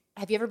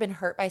 have you ever been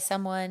hurt by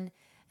someone?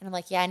 And I'm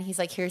like, yeah. And he's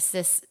like, here's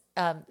this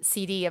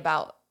CD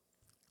about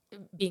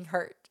being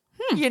hurt,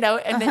 and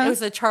then it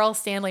was a Charles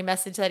Stanley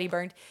message that he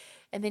burned.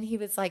 And then he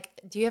was like,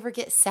 do you ever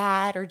get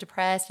sad or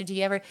depressed? Or do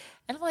you ever?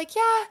 And I'm like,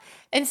 yeah.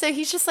 And so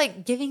he's just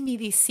like giving me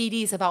these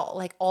CDs about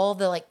like all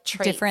the like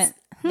traits Different.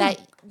 that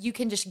you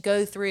can just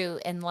go through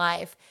in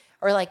life.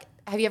 Or like,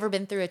 have you ever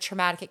been through a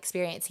traumatic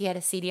experience? He had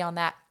a CD on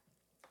that.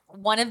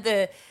 One of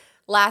the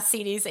last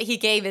CDs that he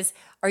gave is,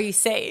 are you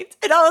saved?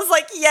 And I was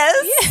like,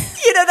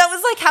 yes. That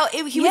was like how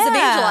he was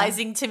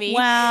evangelizing to me.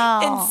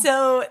 Wow. And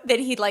so then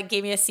he like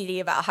gave me a CD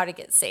about how to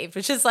get saved,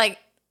 which is like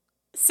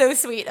so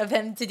sweet of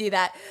him to do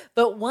that.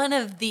 But one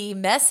of the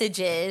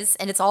messages,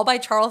 and it's all by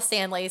Charles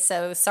Stanley.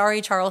 So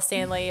sorry, Charles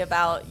Stanley,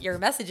 about your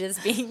messages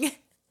being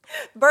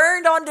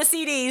burned onto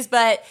CDs.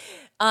 But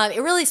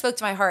it really spoke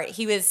to my heart.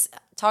 He was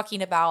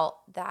talking about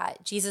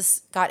that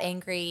Jesus got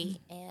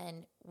angry,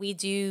 and we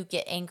do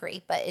get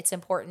angry, but it's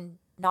important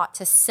not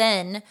to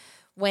sin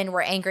when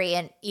we're angry.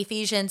 And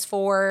Ephesians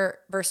 4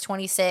 verse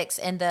 26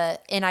 in the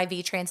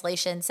NIV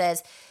translation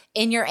says,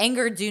 in your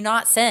anger, do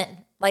not sin.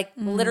 Like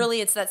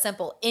literally it's that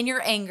simple. In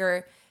your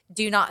anger,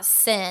 do not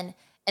sin.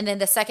 And then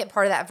the second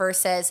part of that verse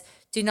says,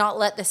 do not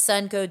let the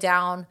sun go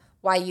down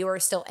while you are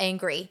still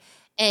angry.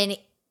 And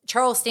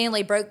Charles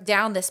Stanley broke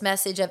down this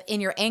message of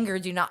in your anger,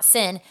 do not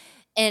sin.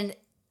 And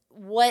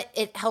what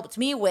it helped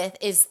me with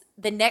is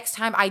the next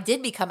time I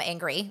did become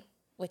angry,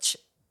 which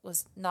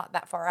was not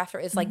that far after,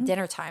 it's like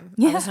dinner time.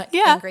 I was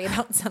angry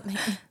about something.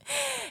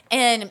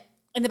 And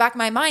in the back of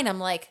my mind, I'm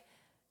like,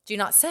 do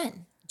not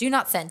sin. Do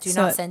not sin. Do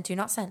not sin. Do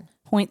not sin.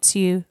 Points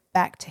you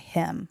back to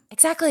him.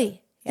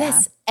 Exactly. Yeah.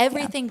 Yes.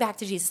 Everything back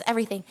to Jesus.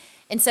 Everything.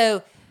 And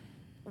so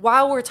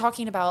while we're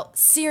talking about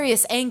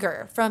serious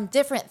anger from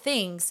different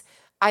things,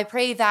 I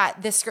pray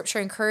that this scripture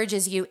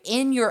encourages you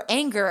in your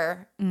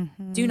anger,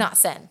 do not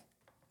sin.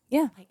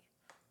 Yeah.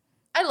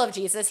 I love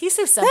Jesus. He's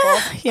so simple.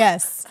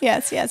 Yes.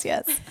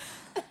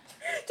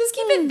 Just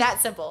keep it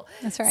that simple.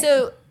 That's right.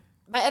 So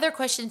my other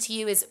question to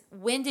you is,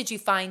 when did you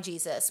find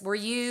Jesus? Were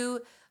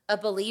you a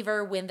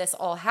believer when this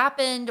all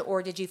happened,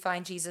 or did you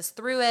find Jesus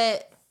through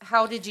it?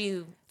 How did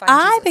you find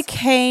I Jesus?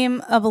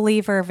 became a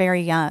believer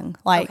very young,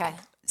 like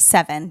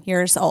 7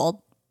 years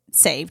old,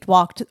 saved,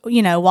 walked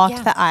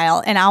the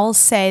aisle. And I will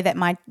say that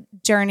my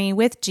journey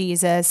with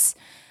Jesus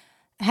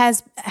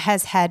has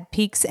had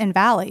peaks and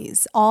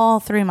valleys all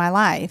through my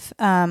life.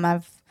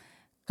 I've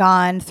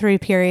gone through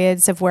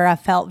periods of where I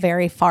felt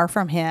very far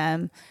from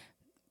him,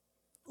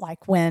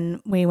 like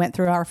when we went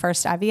through our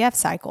first IVF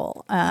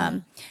cycle.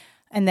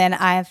 And then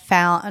I've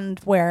found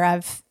where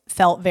I've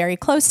felt very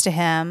close to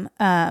him.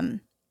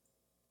 And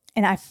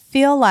I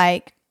feel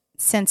like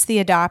since the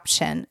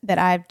adoption that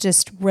I've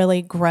just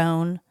really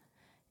grown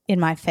in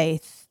my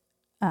faith.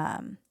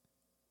 I've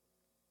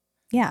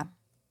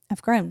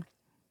grown.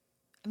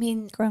 I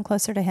mean, grown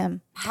closer to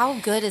him. How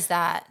good is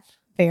that?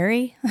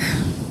 Very.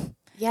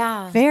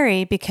 Yeah.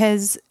 Very,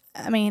 because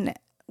I mean,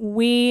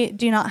 we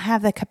do not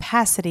have the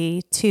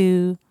capacity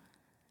to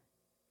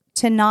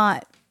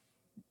not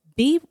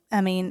be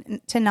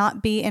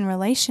in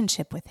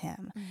relationship with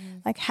him. Mm-hmm.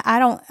 Like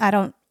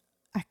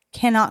I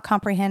cannot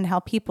comprehend how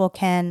people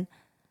can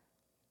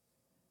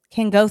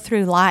go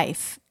through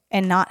life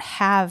and not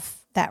have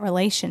that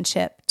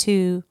relationship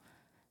to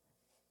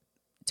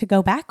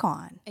go back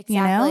on.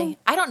 Exactly. You know?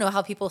 I don't know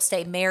how people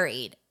stay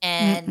married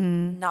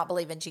and not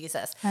believe in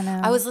Jesus. I know.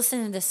 I was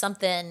listening to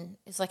something,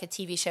 it's like a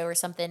TV show or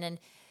something, and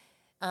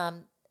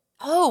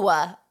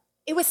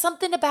it was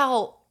something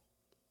about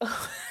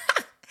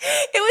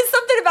It was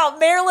something about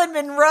Marilyn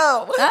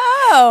Monroe.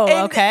 Oh,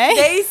 And okay.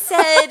 They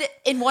said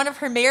in one of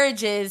her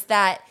marriages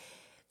that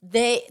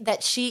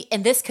she,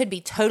 and this could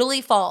be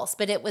totally false,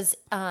 but it was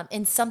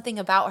in something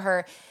about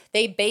her,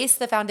 they based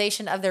the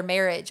foundation of their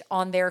marriage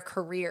on their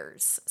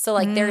careers. So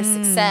like their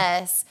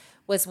success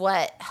was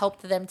what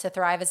helped them to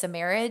thrive as a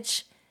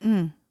marriage.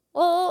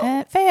 Well,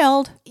 it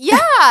failed.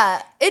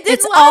 Yeah. It didn't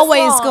It's last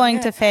always long. going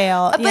to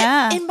fail. But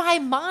yeah. in my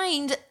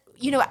mind,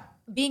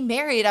 being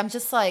married, I'm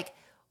just like,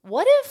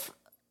 what if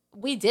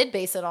we did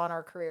base it on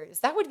our careers?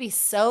 That would be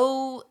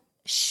so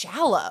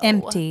shallow.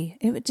 Empty.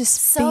 It would just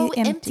So be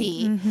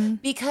empty. Mm-hmm.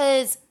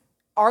 Because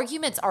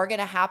arguments are going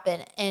to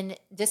happen and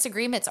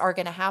disagreements are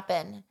going to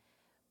happen.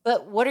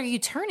 But what are you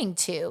turning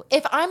to?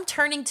 If I'm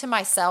turning to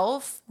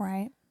myself,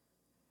 right?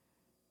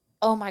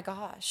 Oh my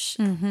gosh.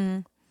 Mm-hmm.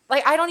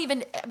 Like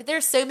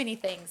there's so many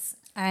things.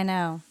 I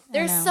know.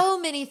 There's so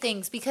many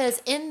things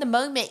because in the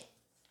moment,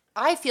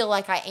 I feel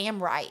like I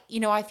am right.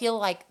 I feel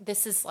like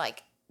this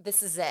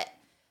is it.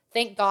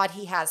 Thank God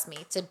he has me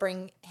to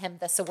bring him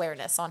this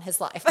awareness on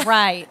his life.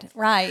 Right.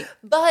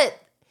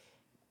 But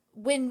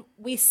when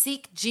we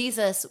seek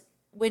Jesus,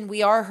 when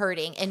we are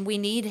hurting and we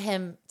need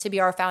him to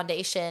be our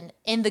foundation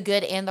in the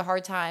good and the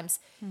hard times,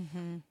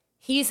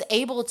 he's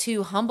able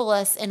to humble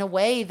us in a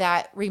way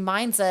that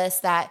reminds us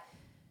that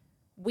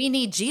we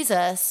need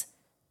Jesus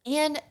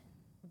and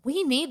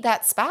we need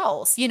that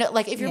spouse.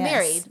 Like if you're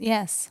married.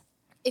 Yes.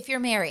 If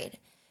you're married,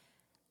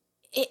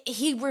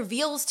 he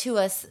reveals to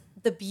us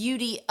the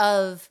beauty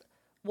of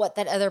what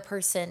that other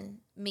person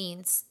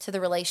means to the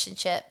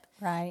relationship.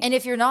 Right. And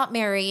if you're not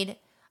married,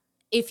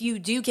 if you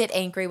do get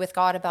angry with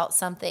God about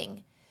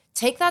something,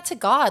 take that to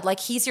God. Like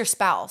he's your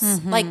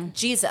spouse, like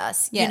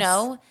Jesus,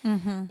 Yes.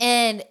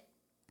 and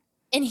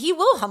he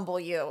will humble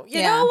you,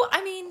 you know?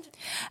 I mean,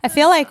 I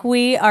feel like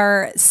we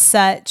are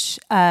such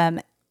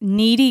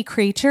needy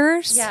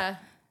creatures. Yeah.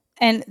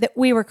 And that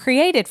we were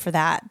created for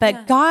that.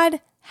 But God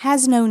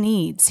has no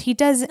needs. He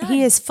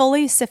is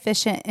fully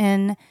sufficient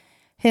in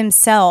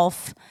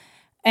himself.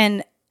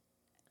 And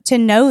to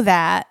know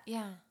that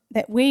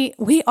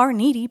we are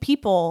needy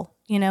people,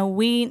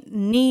 we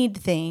need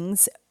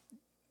things,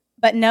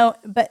 but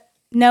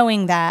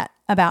knowing that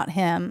about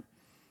him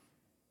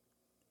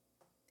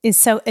is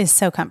so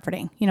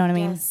comforting. You know what I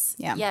mean? Yes.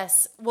 Yeah.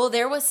 Yes. Well,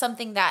 there was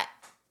something that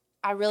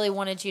I really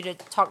wanted you to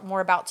talk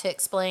more about to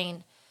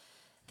explain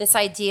this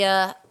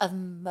idea of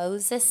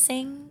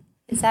Mosesing.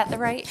 Is that the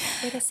right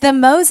way to say The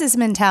Moses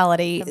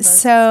mentality.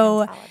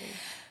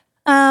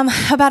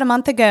 About a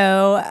month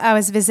ago, I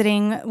was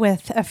visiting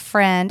with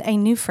a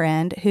new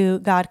friend who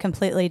God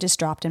completely just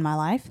dropped in my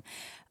life.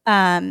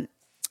 And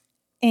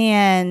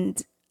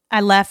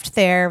I left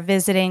there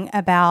visiting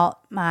about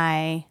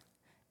my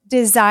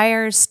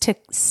desires to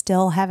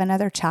still have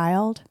another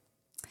child.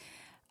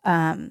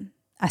 I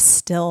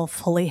still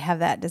fully have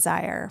that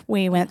desire.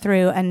 We went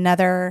through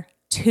another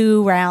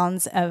 2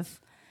 rounds of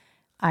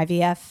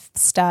IVF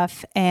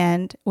stuff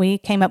and we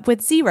came up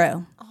with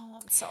 0. Oh,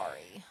 I'm sorry.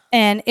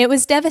 And it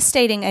was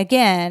devastating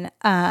again.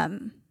 But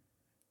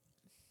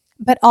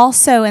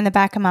also in the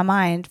back of my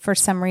mind, for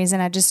some reason,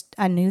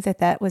 I knew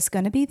that was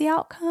going to be the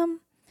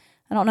outcome.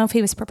 I don't know if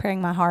he was preparing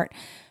my heart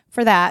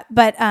for that.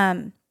 But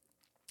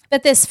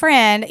this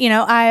friend,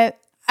 I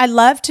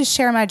love to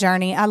share my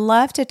journey. I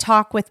love to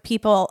talk with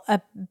people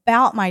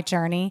about my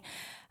journey.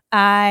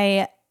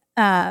 And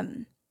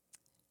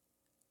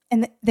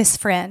this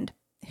friend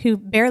who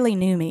barely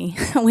knew me,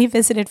 we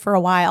visited for a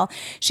while.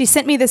 She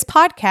sent me this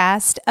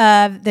podcast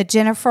of the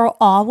Jennifer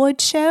Allwood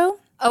show.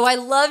 Oh, I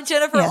love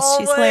Jennifer Allwood. Yes,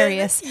 she's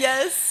hilarious.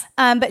 Yes.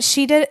 But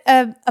she did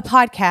a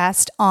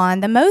podcast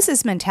on the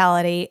Moses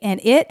mentality, and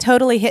it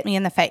totally hit me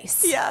in the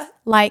face. Yeah.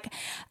 Like,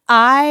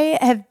 I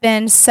have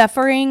been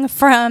suffering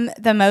from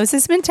the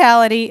Moses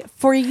mentality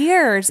for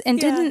years and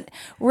didn't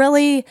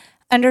really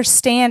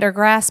understand or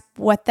grasp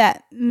what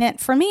that meant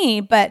for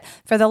me. But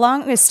for the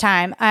longest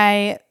time,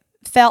 I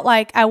felt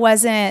like I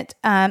wasn't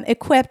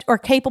equipped or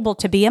capable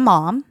to be a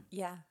mom.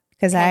 Yeah.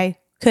 Because I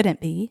couldn't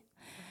be.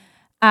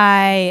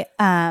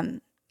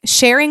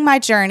 Sharing my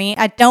journey.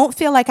 I don't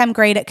feel like I'm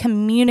great at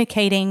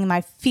communicating my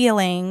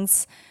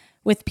feelings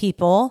with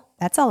people.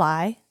 That's a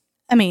lie.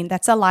 I mean,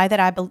 that's a lie that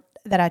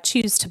I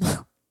choose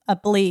to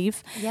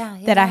believe.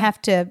 That I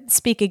have to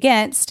speak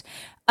against.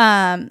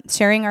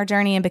 Sharing our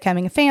journey and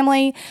becoming a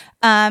family,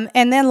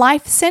 and then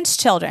life since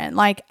children.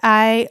 Like,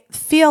 I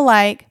feel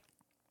like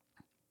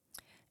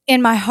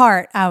in my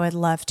heart, I would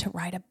love to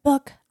write a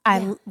book.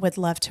 I would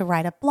love to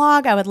write a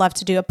blog. I would love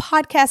to do a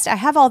podcast. I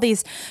have all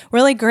these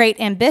really great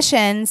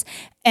ambitions.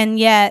 And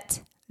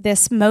yet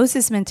this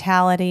Moses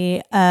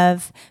mentality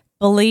of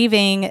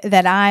believing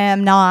that I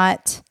am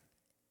not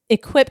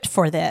equipped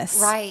for this.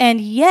 Right. And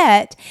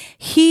yet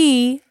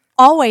he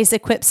always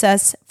equips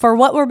us for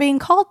what we're being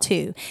called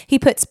to. He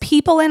puts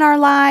people in our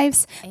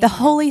lives. Amen. The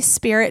Holy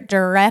Spirit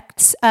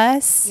directs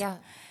us. Yeah.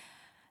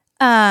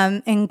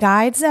 And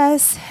guides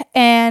us.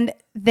 And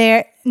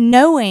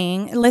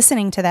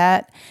listening to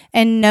that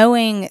and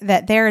knowing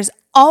that there's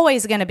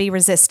always going to be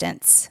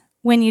resistance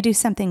when you do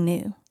something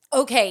new.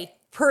 Okay,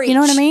 preach. You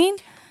know what I mean?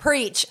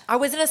 Preach. I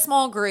was in a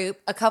small group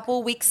a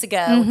couple weeks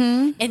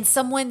ago, and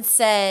someone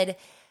said,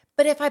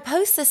 but if I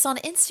post this on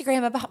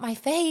Instagram about my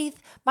faith,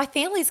 my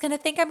family's going to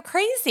think I'm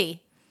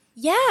crazy.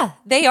 Yeah,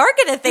 they are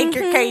going to think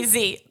you're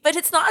crazy, but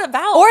it's not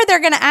about. Or they're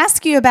going to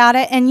ask you about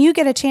it, and you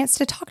get a chance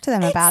to talk to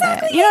them about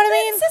it. You know what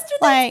I mean? Sister,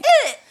 like,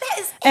 that's it. That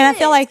is and I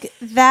feel like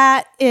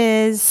that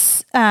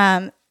is,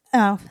 am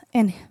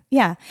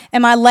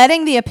I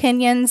letting the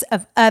opinions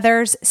of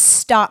others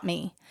stop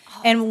me?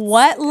 And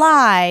what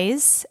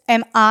lies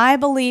am I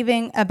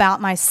believing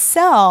about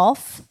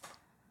myself?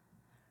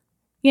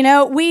 You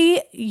know,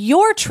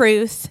 your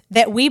truth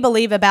that we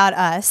believe about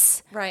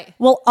us right.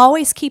 will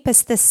always keep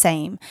us the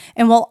same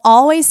and will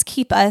always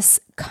keep us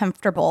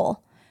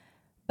comfortable.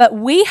 But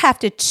we have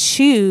to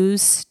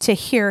choose to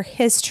hear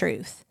his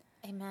truth.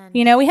 Amen.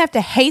 You know, we have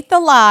to hate the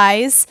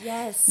lies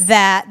yes.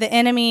 that the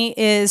enemy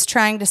is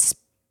trying to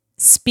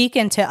speak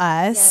into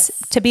us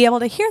to be able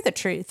to hear the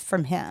truth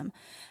from him.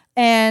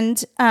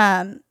 And,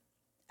 I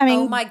mean,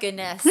 oh my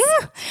goodness.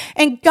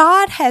 And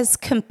God has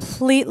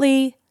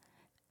completely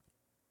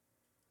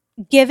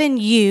given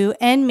you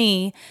and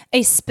me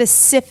a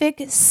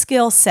specific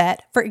skill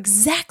set for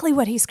exactly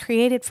what he's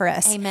created for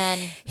us. Amen.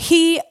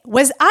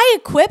 Was I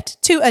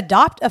equipped to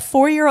adopt a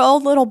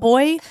 4-year-old little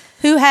boy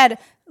who had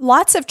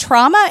lots of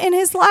trauma in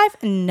his life?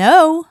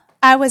 No,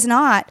 I was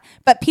not.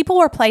 But people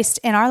were placed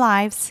in our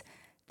lives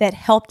that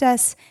helped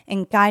us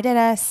and guided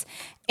us.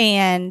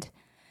 And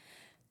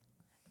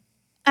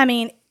I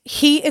mean,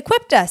 he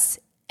equipped us.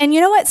 And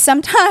you know what?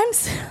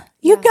 Sometimes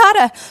you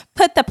gotta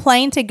put the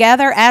plane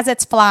together as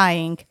it's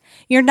flying.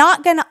 You're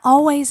not going to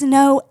always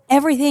know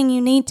everything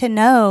you need to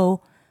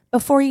know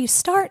before you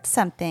start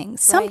something. Right.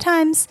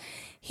 Sometimes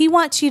he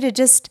wants you to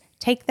just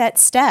take that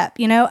step.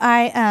 You know,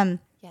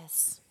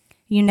 yes.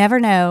 You never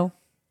know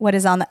what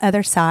is on the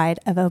other side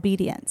of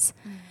obedience.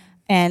 Mm.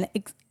 And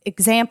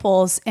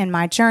examples in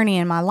my journey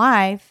in my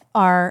life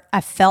are I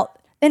felt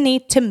the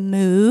need to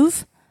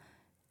move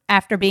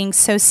after being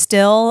so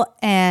still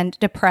and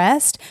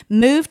depressed,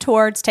 move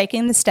towards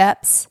taking the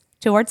steps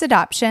towards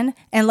adoption.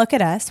 And look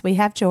at us. We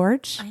have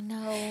George. I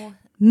know.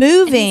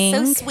 Moving.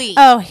 And he's so sweet.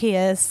 Oh, he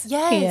is.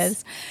 Yes. He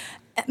is.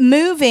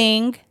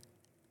 Moving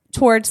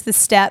towards the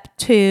step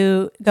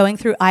to going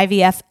through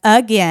IVF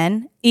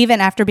again, even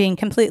after being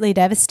completely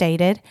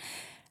devastated.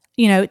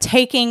 You know,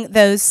 taking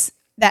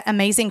that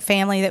amazing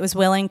family that was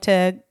willing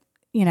to,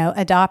 you know,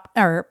 adopt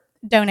or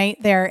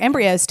donate their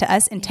embryos to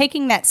us and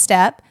taking that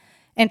step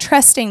and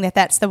trusting that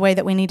that's the way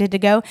that we needed to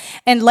go.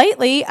 And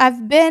lately,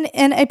 I've been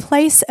in a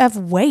place of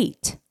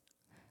wait.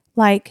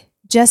 Like,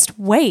 just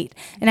wait.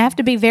 And I have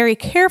to be very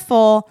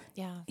careful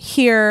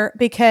here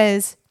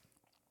because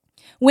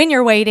when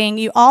you're waiting,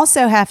 you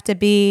also have to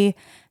be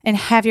and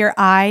have your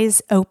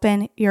eyes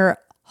open, your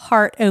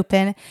heart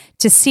open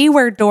to see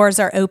where doors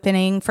are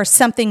opening for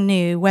something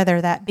new,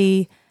 whether that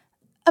be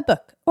a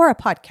book or a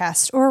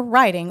podcast or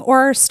writing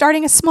or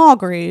starting a small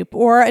group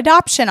or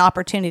adoption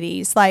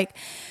opportunities. Like,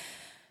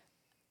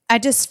 I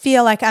just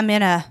feel like I'm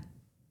I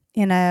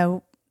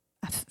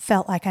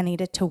felt like I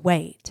needed to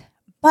wait.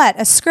 But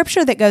a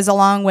scripture that goes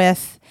along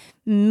with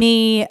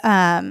me,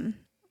 I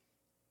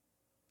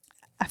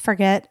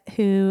forget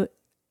who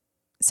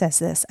says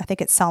this. I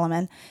think it's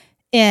Solomon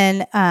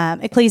in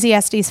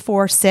Ecclesiastes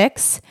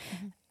 4:6.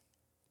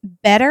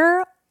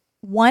 Better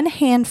one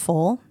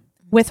handful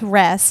with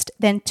rest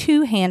than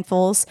 2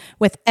 handfuls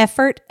with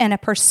effort and a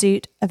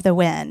pursuit of the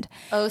wind.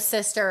 Oh,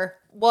 sister.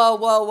 Whoa,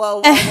 whoa,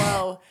 whoa, whoa,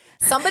 whoa.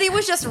 Somebody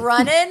was just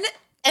running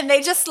and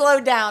they just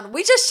slowed down.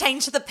 We just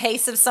changed the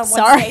pace of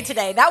someone's day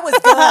today. That was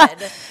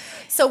good.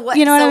 So what?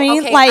 You know what I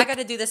mean? Okay, like, I got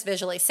to do this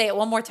visually. Say it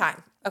one more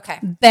time. Okay.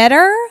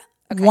 Better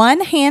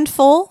one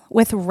handful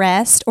with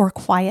rest or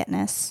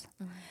quietness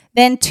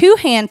than 2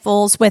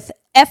 handfuls with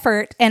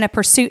effort and a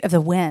pursuit of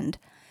the wind.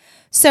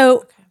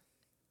 So,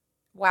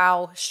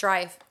 wow,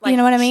 strive. Like, you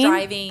know what I mean?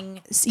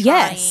 Striving.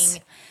 Yes.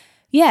 Trying.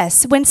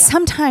 Yes. When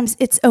sometimes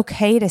it's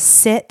okay to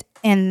sit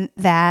in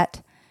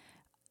that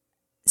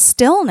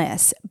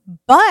stillness.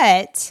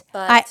 But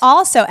I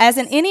also, as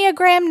an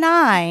Enneagram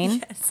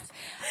 9,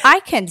 I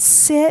can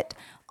sit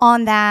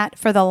on that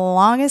for the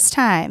longest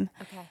time.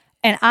 Okay.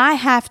 And I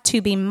have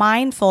to be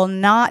mindful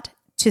not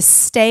to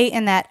stay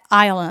in that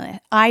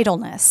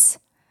idleness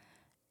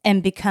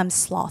and become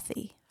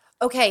slothy.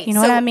 Okay. You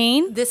know what I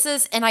mean? This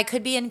is, and I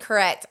could be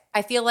incorrect.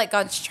 I feel like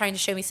God's trying to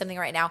show me something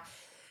right now.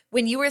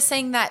 When you were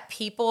saying that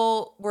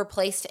people were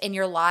placed in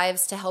your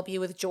lives to help you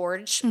with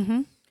George,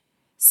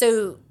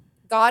 so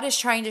God is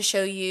trying to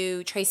show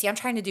you, Tracy, I'm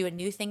trying to do a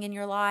new thing in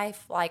your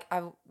life. Like,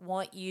 I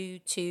want you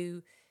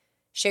to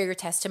share your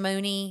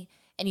testimony,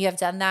 and you have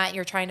done that, and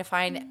you're trying to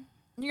find,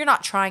 you're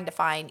not trying to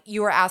find,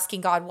 you are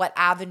asking God, what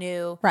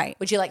avenue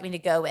would you like me to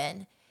go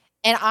in?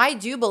 And I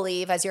do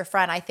believe, as your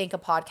friend, I think a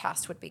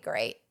podcast would be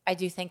great. I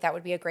do think that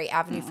would be a great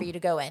avenue for you to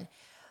go in.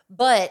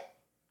 But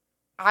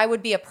I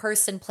would be a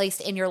person placed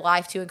in your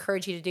life to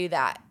encourage you to do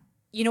that.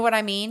 You know what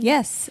I mean?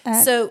 Yes.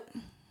 So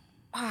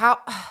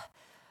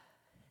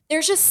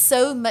there's just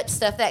so much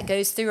stuff that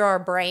goes through our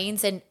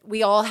brains, and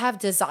we all have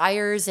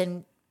desires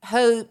and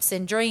hopes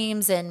and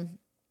dreams, and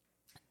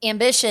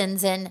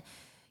ambitions. And,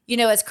 you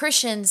know, as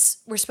Christians,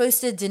 we're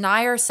supposed to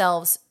deny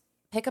ourselves,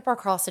 pick up our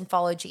cross and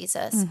follow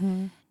Jesus.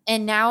 Mm-hmm.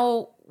 And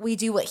now we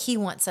do what he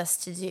wants us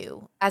to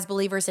do as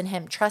believers in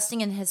him,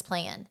 trusting in his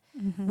plan.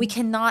 Mm-hmm. We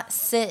cannot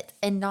sit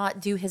and not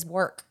do his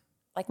work.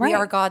 Like we Right.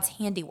 are God's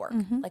handiwork.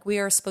 Mhm. Like we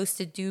are supposed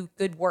to do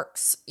good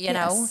works, you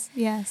know?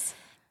 Yes.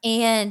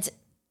 And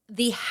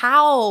the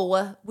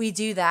how we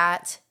do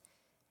that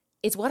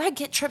is what I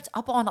get tripped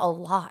up on a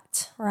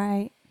lot.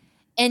 Right.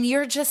 And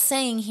you're just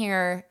saying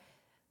here,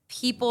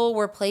 people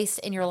were placed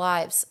in your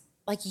lives.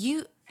 Like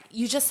you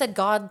just said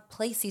God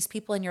placed these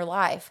people in your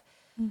life.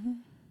 Mm-hmm.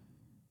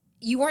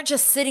 You weren't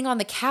just sitting on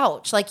the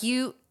couch. Like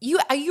you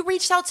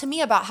reached out to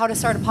me about how to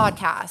start a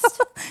podcast.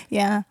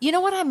 Yeah. You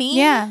know what I mean?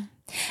 Yeah.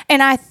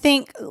 And I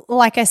think,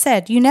 like I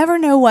said, you never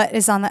know what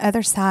is on the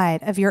other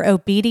side of your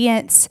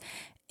obedience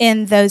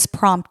in those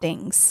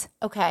promptings.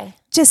 Okay.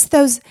 Just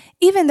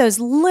even those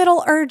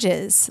little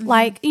urges.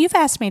 Like you've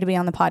asked me to be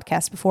on the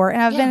podcast before,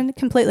 and I've been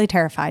completely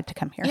terrified to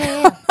come here. Yeah.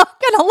 I'm not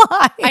gonna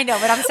lie. I know,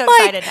 but I'm so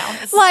excited now.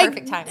 This is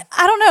perfect time.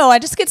 I don't know. I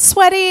just get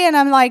sweaty, and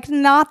I'm like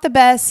not the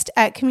best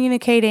at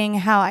communicating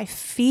how I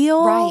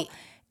feel. Right.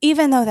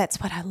 Even though that's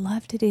what I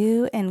love to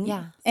do,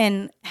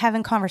 and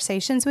having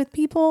conversations with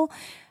people.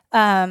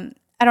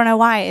 I don't know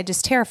why it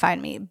just terrified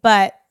me,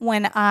 but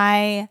when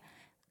I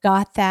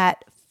got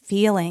that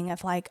feeling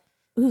of like,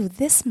 ooh,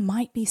 this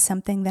might be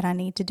something that I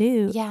need to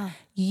do. Yeah.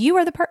 You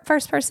were the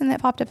first person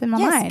that popped up in my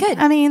mind. Good.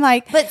 I mean,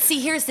 like, but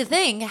see, here's the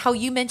thing, how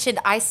you mentioned,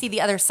 I see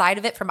the other side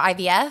of it from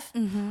IVF.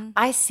 Mm-hmm.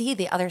 I see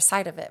the other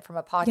side of it from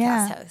a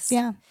podcast host.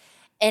 Yeah.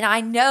 And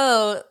I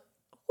know,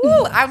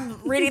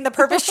 I'm reading The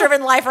Purpose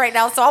Driven Life right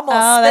now. So I'm going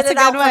to that's spit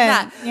a it out good from one.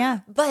 that. Yeah.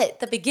 But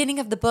the beginning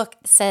of the book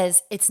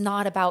says it's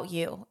not about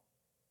you.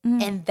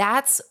 Mm. And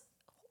that's,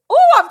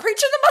 I'm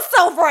preaching to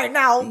myself right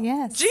now.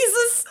 Yes.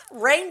 Jesus,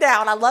 rain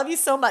down. I love you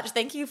so much.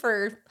 Thank you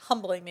for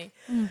humbling me.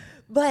 Mm.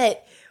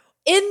 But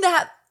in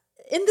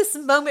this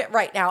moment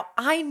right now,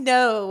 I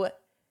know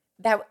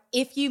that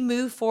if you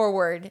move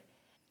forward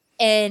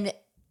and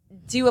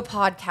do a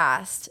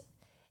podcast,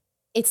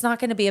 it's not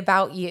going to be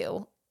about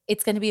you.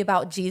 It's going to be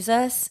about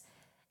Jesus.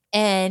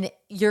 And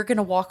you're going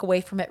to walk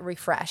away from it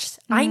refreshed.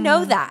 I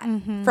know that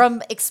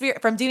from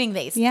experience, from doing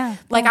these. Yeah.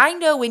 Like I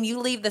know when you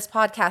leave this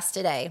podcast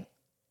today,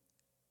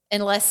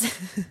 unless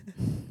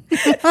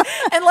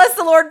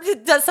the Lord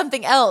does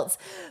something else,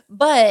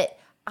 but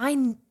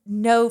I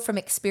know from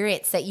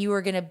experience that you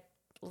are going to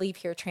leave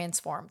here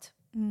transformed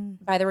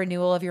by the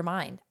renewal of your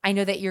mind. I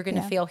know that you're going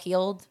to feel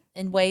healed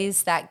in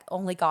ways that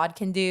only God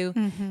can do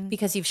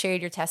because you've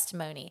shared your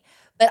testimony.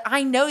 But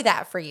I know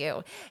that for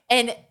you.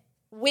 And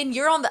when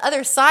you're on the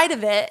other side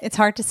of it, it's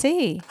hard to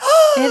see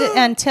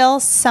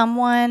until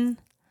someone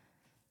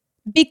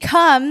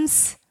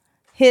becomes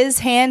his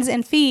hands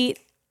and feet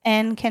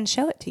and can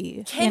show it to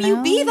you. Can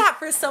you be that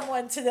for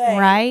someone today?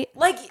 Right.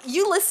 Like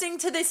you listening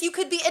to this, you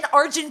could be in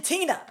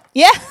Argentina.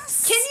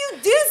 Yes. Can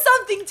you do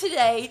something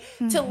today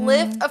to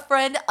lift a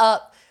friend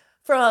up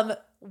from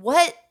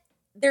what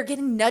they're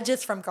getting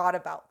nudges from God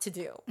about to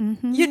do?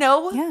 You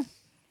know? Yeah.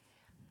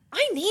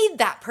 I need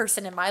that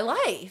person in my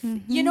life.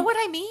 You know what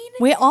I mean?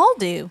 We all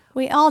do.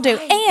 We all do.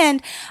 Right.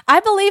 And I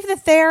believe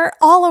that they're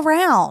all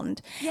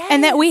around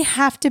and that we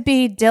have to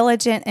be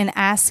diligent in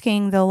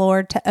asking the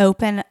Lord to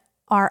open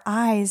our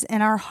eyes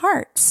and our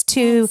hearts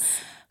to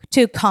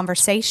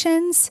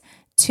conversations,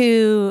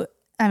 to,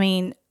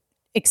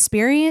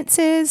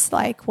 experiences,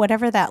 like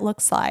whatever that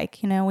looks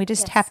like. You know, we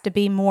just have to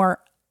be more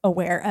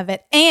aware of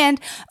it and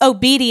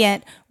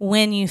obedient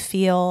when you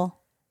feel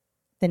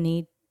the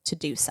need to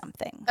do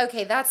something.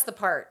 Okay, that's the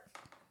part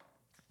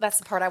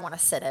I want to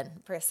sit in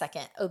for a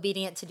second.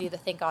 Obedient to do the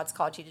thing God's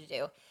called you to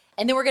do.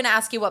 And then we're going to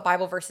ask you what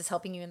Bible verse is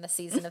helping you in this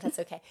season, if that's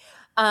okay.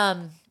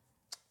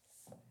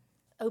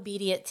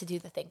 Obedient to do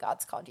the thing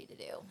God's called you to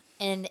do.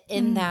 And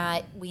in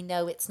that, we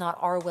know it's not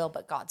our will,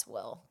 but God's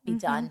will be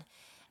done.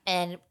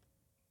 And,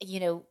 you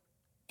know,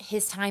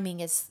 his timing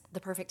is the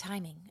perfect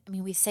timing. I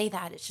mean, we say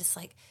that. It's just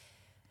like,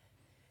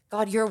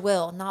 God, your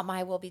will, not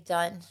my will, be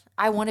done.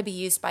 I want to be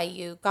used by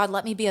you. God,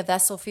 let me be a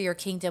vessel for your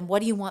kingdom.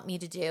 What do you want me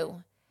to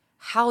do?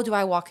 How do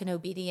I walk in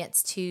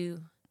obedience to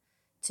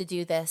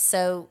do this?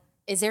 So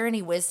is there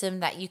any wisdom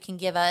that you can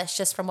give us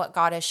just from what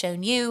God has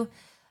shown you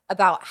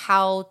about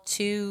how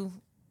to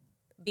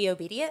be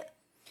obedient?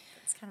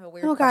 It's kind of a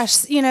weird question.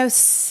 Gosh, you know,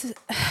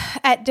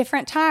 at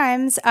different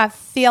times, I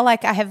feel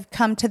like I have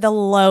come to the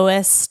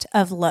lowest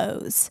of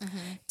lows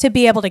to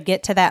be able to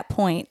get to that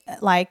point.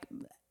 Like,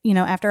 you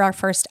know, after our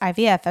first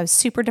IVF, I was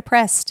super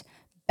depressed,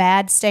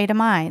 bad state of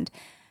mind.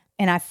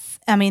 And I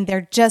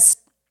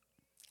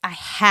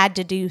had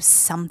to do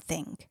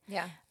something.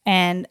 Yeah.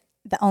 And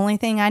the only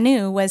thing I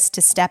knew was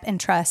to step and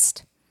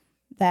trust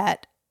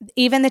that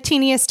even the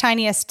teeniest,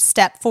 tiniest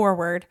step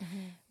forward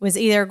was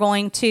either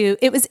going to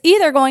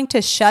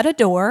shut a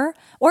door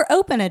or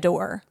open a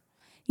door,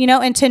 you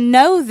know, and to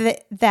know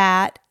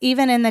that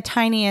even in the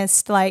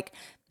tiniest, like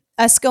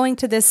us going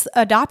to this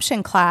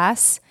adoption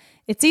class,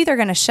 it's either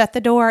going to shut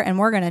the door and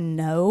we're going to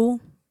know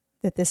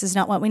that this is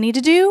not what we need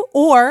to do,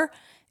 or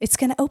it's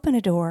going to open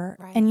a door.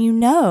 Right.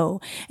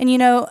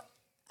 And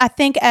I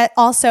think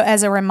also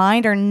as a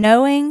reminder,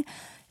 knowing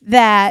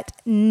that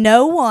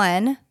no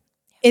one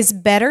is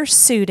better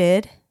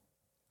suited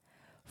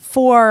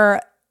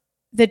for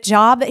the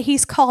job that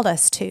he's called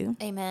us to.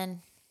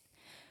 Amen.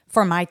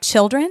 For my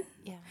children,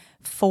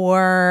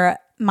 for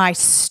my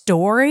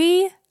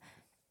story,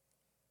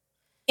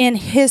 in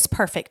his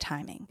perfect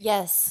timing.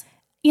 Yes.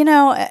 You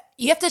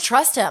have to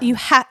trust him.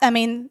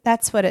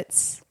 That's what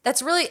it's.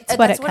 That's really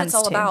what it's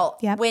all about.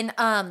 Yep.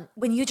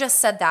 When you just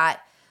said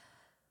that,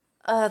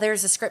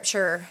 there's a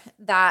scripture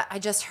that I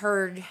just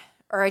heard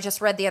or I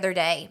just read the other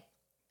day,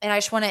 and I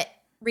just want to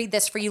read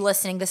this for you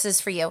listening. This is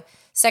for you.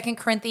 2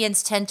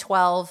 Corinthians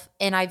 10:12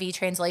 NIV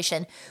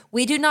translation.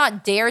 We do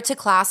not dare to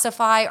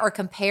classify or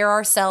compare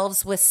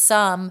ourselves with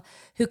some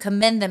who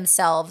commend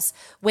themselves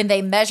when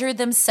they measure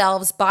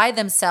themselves by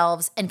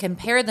themselves and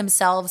compare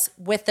themselves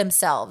with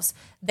themselves.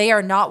 They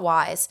are not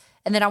wise.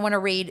 And then I want to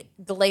read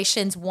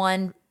Galatians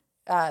 1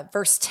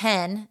 verse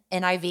 10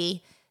 NIV.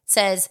 It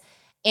says,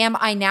 am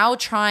I now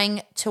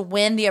trying to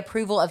win the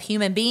approval of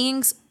human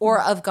beings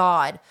or of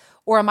God?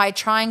 Or am I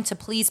trying to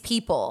please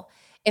people?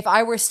 If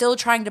I were still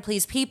trying to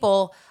please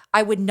people,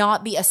 I would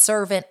not be a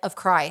servant of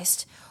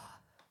Christ.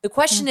 The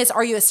question is,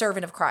 are you a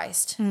servant of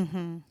Christ?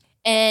 Mm-hmm.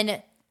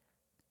 And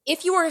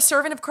if you are a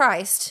servant of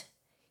Christ,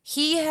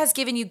 he has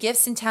given you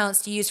gifts and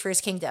talents to use for his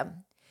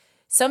kingdom.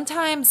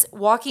 Sometimes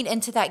walking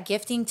into that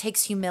gifting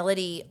takes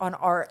humility on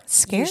our...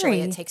 Scary.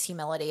 Usually it takes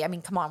humility. I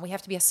mean, come on, we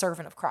have to be a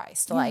servant of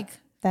Christ. Yeah,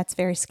 that's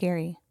very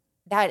scary.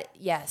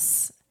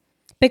 Yes.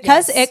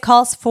 Because it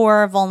calls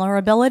for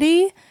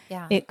vulnerability.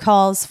 Yeah. It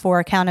calls for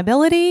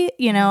accountability.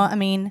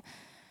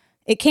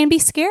 It can be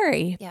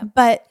scary. Yeah.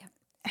 But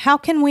how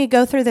can we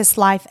go through this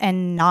life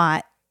and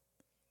not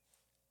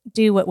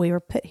do what we were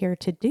put here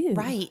to do?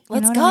 Right.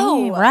 Let's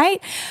go.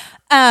 Right?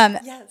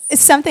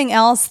 It's something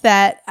else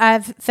that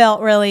I've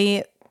felt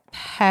really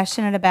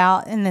passionate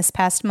about in this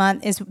past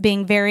month is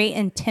being very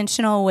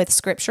intentional with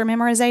scripture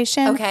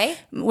memorization. Okay.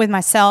 With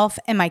myself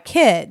and my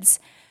kids.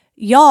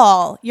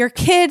 Y'all, your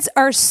kids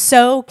are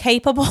so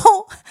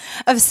capable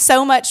of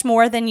so much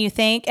more than you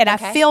think. And I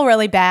feel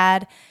really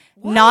bad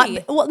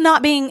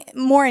not being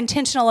more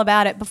intentional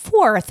about it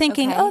before,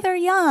 thinking, oh, they're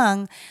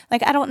young.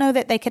 Like, I don't know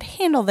that they could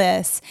handle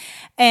this.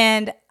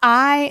 And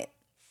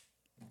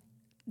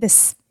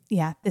this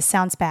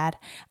sounds bad.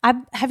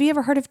 Have you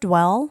ever heard of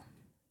Dwell?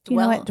 Do you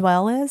know what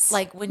Dwell is?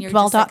 Like when you're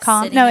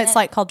Dwell.com? Just No, it's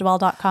like called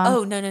Dwell.com.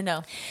 Oh,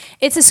 no.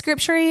 It's a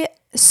scripture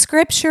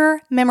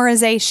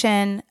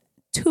memorization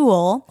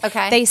tool.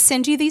 Okay. They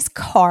send you these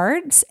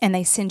cards and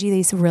they send you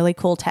these really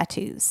cool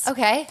tattoos.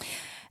 Okay.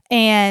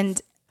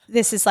 And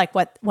this is like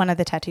what one of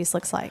the tattoos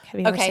looks like. Have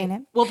you ever seen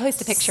it? We'll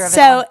post a picture of it.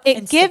 So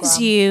it gives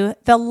you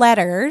the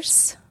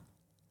letters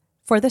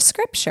for the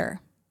scripture.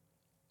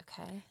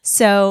 Okay.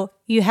 So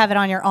you have it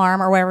on your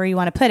arm or wherever you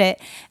want to put it,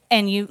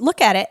 and you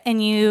look at it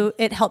and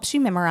it helps you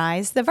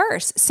memorize the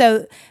verse.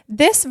 So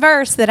this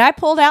verse that I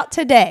pulled out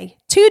today,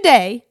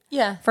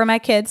 for my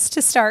kids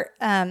to start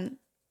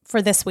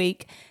for this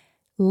week,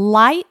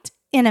 light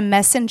in a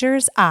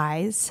messenger's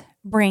eyes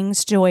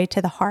brings joy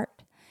to the heart.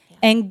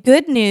 And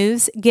good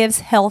news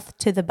gives health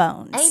to the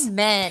bones.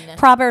 Amen.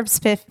 Proverbs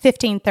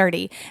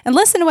 15:30. And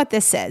listen to what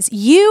this says.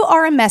 You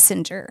are a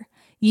messenger.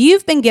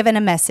 You've been given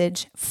a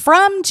message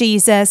from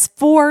Jesus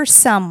for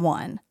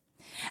someone.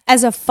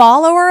 As a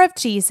follower of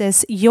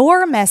Jesus,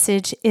 your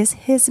message is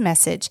his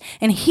message,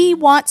 and he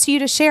wants you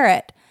to share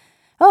it.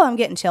 Oh, I'm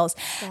getting chills.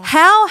 Yeah.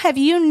 How have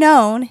you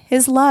known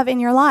his love in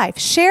your life?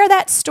 Share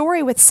that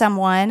story with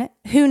someone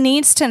who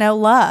needs to know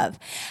love.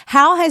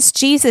 How has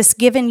Jesus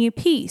given you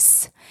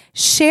peace?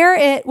 Share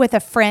it with a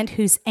friend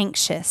who's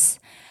anxious.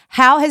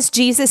 How has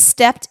Jesus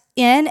stepped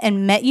in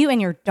and met you in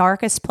your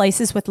darkest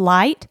places with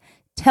light?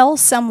 Tell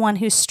someone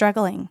who's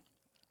struggling.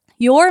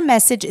 Your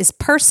message is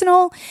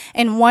personal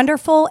and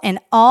wonderful and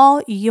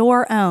all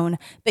your own,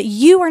 but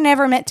you were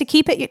never meant to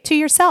keep it to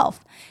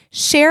yourself.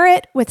 Share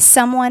it with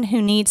someone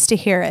who needs to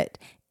hear it.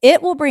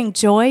 It will bring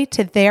joy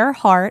to their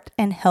heart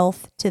and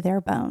health to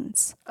their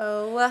bones.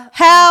 Oh,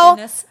 how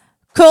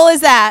cool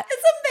is that?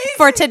 It's amazing.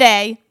 For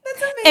today. That's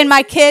amazing. And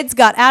my kids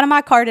got out of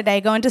my car today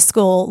going to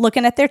school,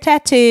 looking at their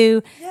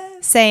tattoo,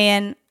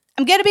 saying,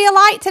 I'm going to be a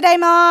light today,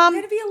 Mom. I'm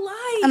going to be a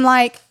light. I'm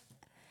like,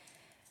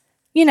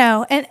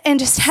 and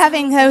just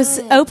having those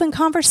open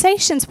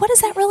conversations. What does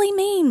that really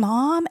mean,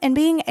 Mom? And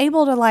being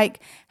able to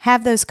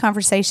have those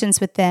conversations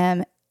with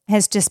them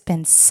has just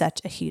been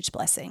such a huge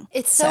blessing.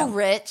 It's so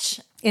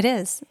rich. It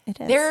is.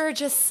 There are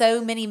just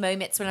so many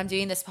moments when I'm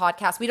doing this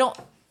podcast.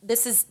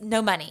 This is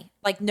no money.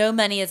 No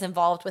money is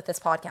involved with this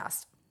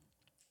podcast.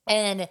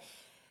 And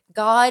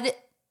God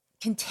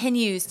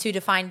continues to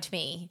define to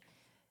me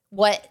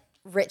what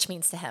rich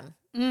means to him.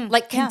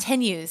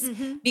 Continues.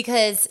 Mm-hmm.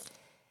 Because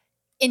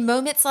in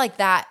moments like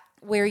that,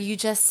 where you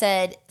just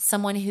said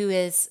someone who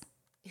has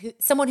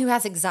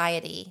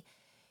anxiety,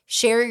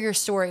 share your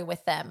story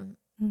with them.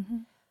 Mm-hmm.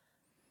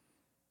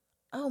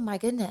 Oh my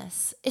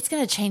goodness. It's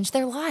going to change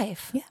their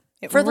life. Yeah.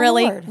 It for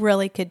really, the Lord.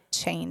 really could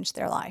change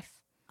their life.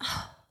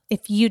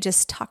 if you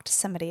just talk to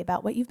somebody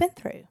about what you've been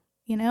through.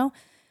 You know,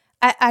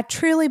 I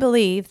truly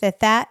believe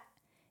that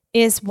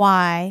is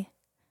why.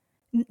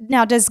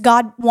 Now, does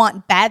God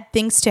want bad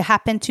things to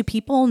happen to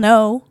people?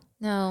 No.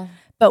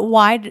 But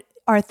why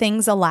are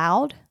things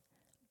allowed?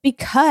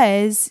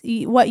 Because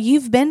what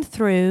you've been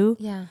through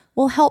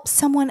will help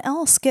someone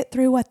else get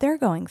through what they're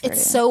going through.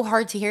 It's so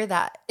hard to hear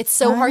that. It's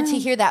so hard to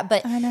hear that.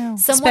 But I know.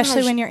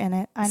 Especially when you're in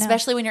it. I know.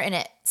 Especially when you're in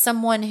it.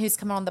 Someone who's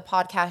come on the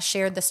podcast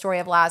shared the story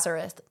of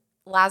Lazarus.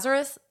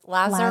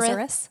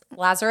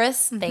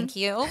 Mm-hmm. Thank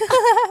you.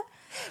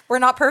 We're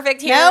not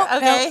perfect here. No,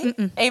 okay.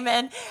 no.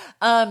 Amen.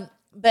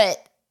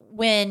 But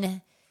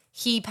when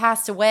he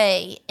passed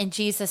away and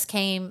Jesus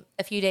came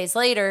a few days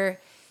later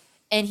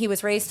and he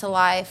was raised to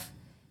life,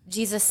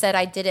 Jesus said,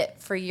 I did it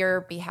for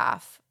your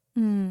behalf.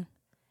 Mm.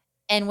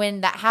 And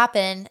when that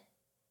happened,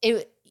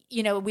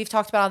 we've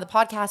talked about it on the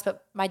podcast,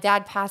 but my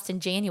dad passed in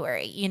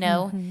January,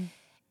 Mm-hmm.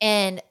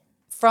 and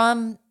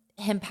from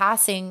him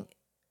passing,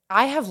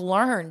 I have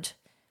learned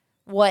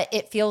what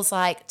it feels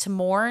like to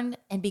mourn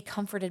and be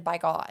comforted by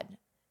God.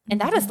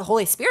 And that is the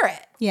Holy Spirit.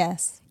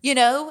 Yes.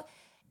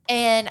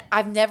 And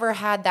I've never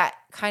had that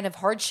kind of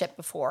hardship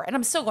before, and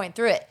I'm still going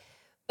through it.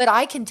 But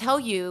I can tell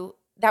you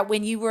that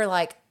when you were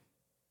like,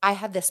 I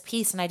had this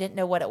peace and I didn't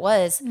know what it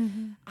was,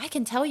 I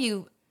can tell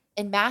you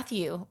in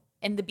Matthew,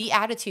 in the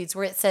Beatitudes,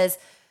 where it says,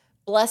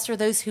 blessed are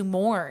those who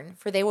mourn,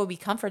 for they will be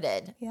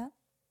comforted. Yeah.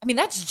 I mean,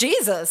 that's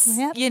Jesus,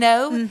 Yep.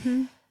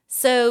 Mm-hmm.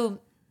 So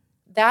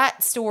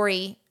that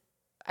story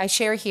I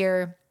share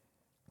here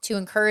to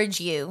encourage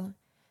you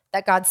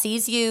that God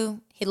sees you,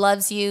 he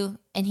loves you,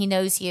 and he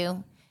knows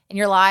you. And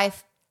your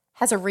life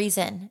has a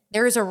reason.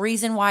 There is a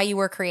reason why you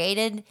were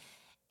created.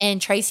 And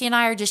Tracy and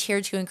I are just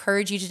here to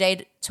encourage you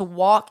today to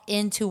walk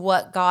into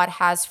what God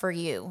has for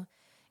you.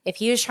 If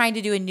he is trying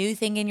to do a new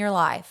thing in your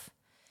life,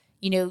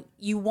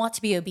 you want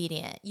to be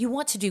obedient. You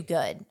want to do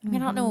good. I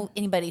mean, I don't know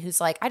anybody who's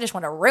like, I just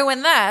want to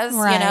ruin this,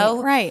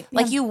 Right.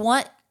 Like Yeah. you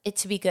want it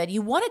to be good.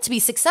 You want it to be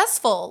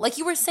successful. Like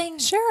you were saying.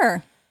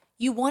 Sure.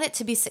 You want it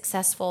to be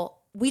successful.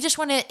 We just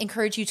want to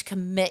encourage you to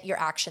commit your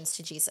actions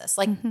to Jesus.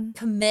 Like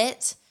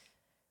commit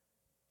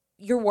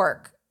your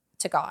work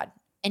to God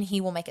and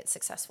he will make it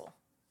successful.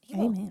 He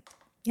will. Amen.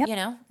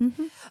 Yep.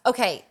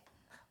 Okay.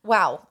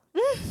 Wow.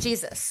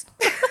 Jesus.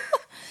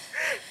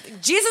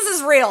 Jesus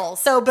is real.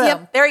 So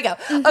boom. There you go.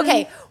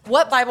 Okay.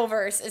 What Bible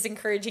verse is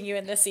encouraging you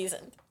in this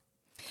season?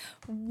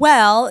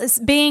 Well, it's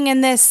being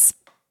in this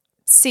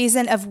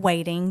season of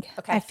waiting,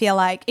 Okay. I feel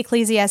like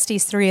Ecclesiastes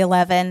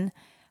 3:11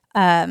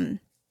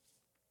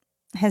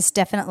 has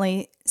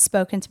definitely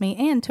spoken to me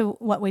and to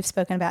what we've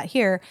spoken about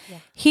here. Yeah.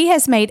 He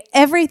has made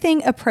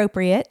everything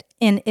appropriate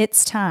in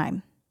its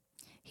time.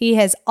 He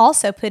has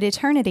also put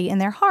eternity in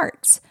their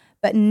hearts,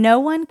 but no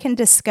one can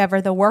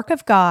discover the work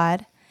of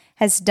God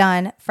has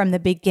done from the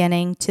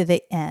beginning to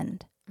the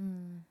end.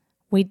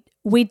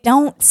 We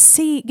don't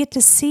get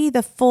to see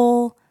the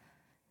full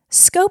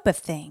scope of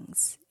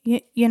things.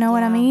 You know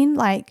what I mean?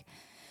 Like,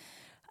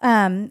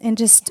 and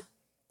just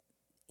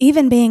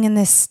even being in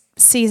this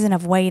season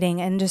of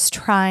waiting and just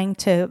trying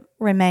to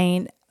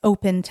remain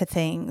open to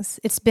things.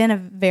 It's been a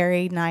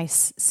very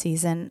nice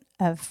season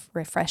of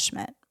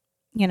refreshment,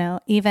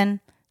 even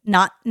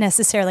not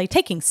necessarily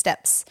taking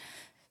steps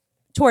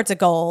towards a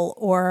goal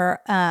or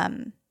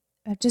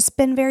I've just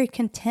been very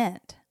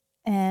content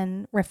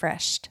and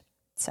refreshed.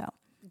 So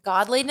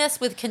Godliness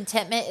with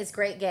contentment is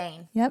great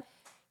gain. Yep.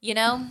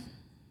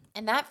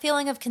 And that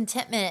feeling of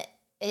contentment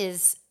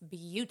is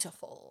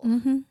beautiful.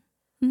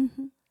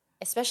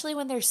 Especially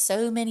when there's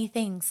so many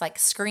things like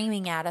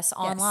screaming at us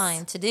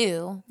online to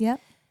do. Yep.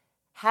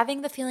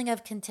 Having the feeling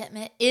of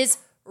contentment is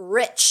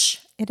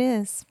rich. It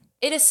is.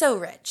 It is so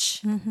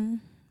rich.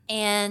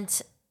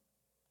 And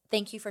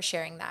thank you for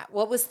sharing that.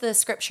 What was the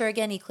scripture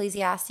again?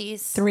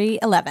 Ecclesiastes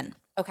 3:11.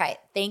 Okay.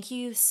 Thank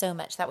you so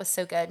much. That was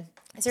so good.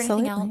 Is there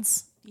anything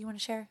else you want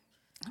to share?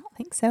 I don't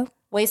think so.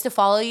 Ways to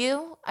follow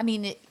you? I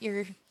mean,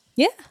 you're...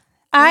 Yeah.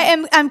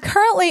 I'm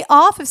currently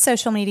off of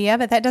social media,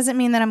 but that doesn't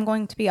mean that I'm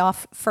going to be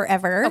off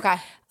forever. Okay.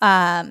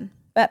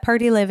 But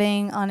Purdy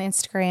Living on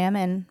Instagram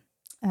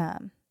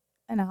and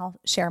I'll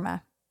share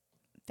my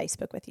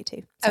Facebook with you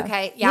too. So,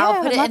 okay. Yeah,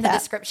 I'll put it in the that.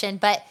 description.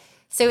 But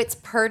so it's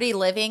Purdy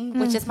Living,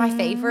 which is my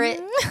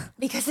favorite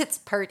because it's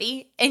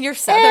Purdy and you're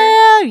Southern.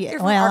 Oh, yeah. You're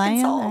from Well,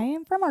 Arkansas. I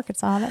am from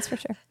Arkansas. That's for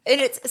sure.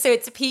 And it's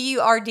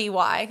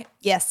PURDY.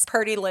 Yes.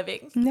 Purdy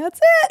Living. That's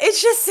it.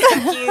 It's just so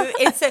cute.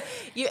 It's so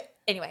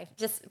anyway,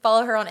 just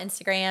follow her on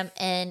Instagram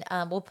and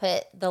we'll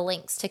put the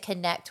links to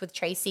connect with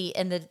Tracy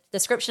in the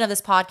description of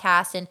this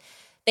podcast. And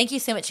thank you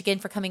so much again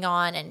for coming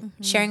on and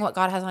sharing what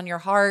God has on your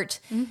heart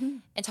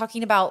and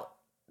talking about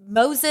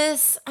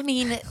Moses. I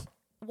mean,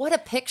 what a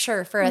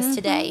picture for us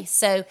today.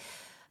 So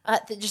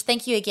just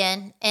thank you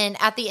again. And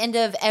at the end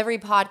of every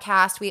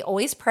podcast, we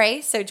always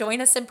pray. So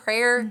join us in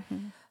prayer.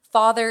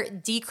 Father,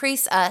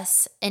 decrease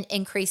us and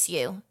increase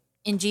you.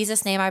 In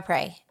Jesus' name I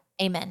pray.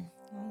 Amen.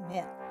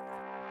 Amen.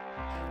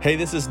 Hey,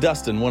 this is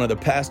Dustin, one of the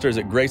pastors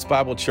at Grace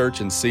Bible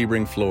Church in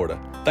Sebring, Florida.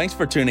 Thanks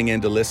for tuning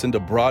in to listen to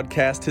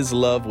Broadcast His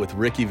Love with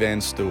Ricky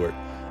Van Stewart.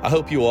 I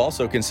hope you will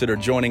also consider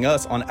joining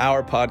us on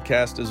our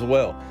podcast as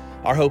well.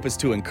 Our hope is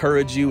to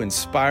encourage you,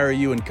 inspire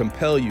you, and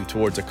compel you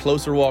towards a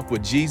closer walk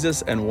with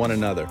Jesus and one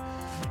another.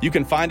 You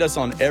can find us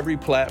on every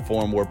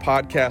platform where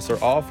podcasts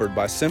are offered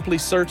by simply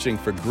searching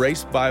for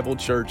Grace Bible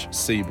Church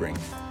Sebring.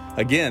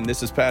 Again,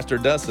 this is Pastor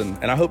Dustin,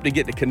 and I hope to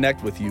get to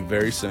connect with you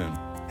very soon.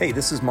 Hey,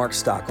 this is Mark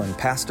Stockland,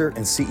 pastor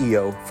and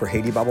CEO for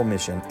Haiti Bible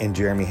Mission in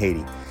Jeremy,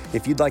 Haiti.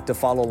 If you'd like to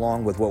follow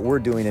along with what we're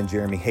doing in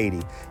Jeremy,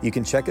 Haiti, you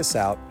can check us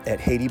out at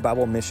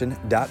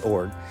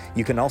HaitiBibleMission.org.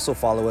 You can also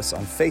follow us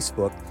on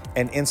Facebook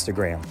and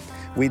Instagram.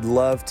 We'd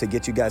love to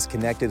get you guys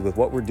connected with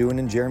what we're doing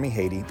in Jeremy,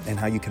 Haiti, and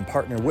how you can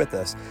partner with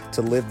us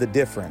to live the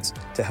difference,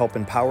 to help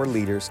empower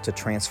leaders to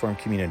transform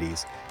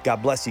communities.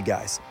 God bless you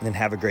guys, and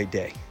have a great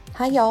day.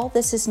 Hi y'all,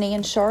 this is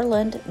Nan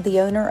Charland, the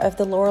owner of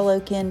the Laurel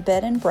Oak Inn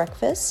Bed and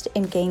Breakfast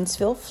in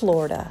Gainesville,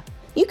 Florida.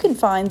 You can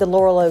find the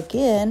Laurel Oak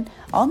Inn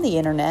on the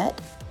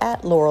internet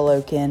at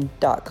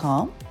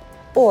laureloakinn.com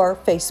or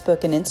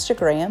Facebook and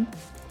Instagram,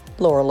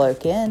 Laurel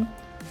Oak Inn.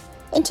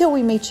 Until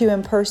we meet you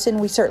in person,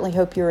 we certainly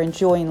hope you're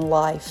enjoying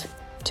life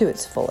to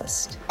its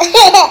fullest. All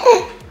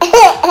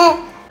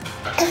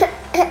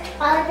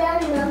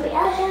done, Mommy,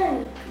 all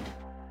done.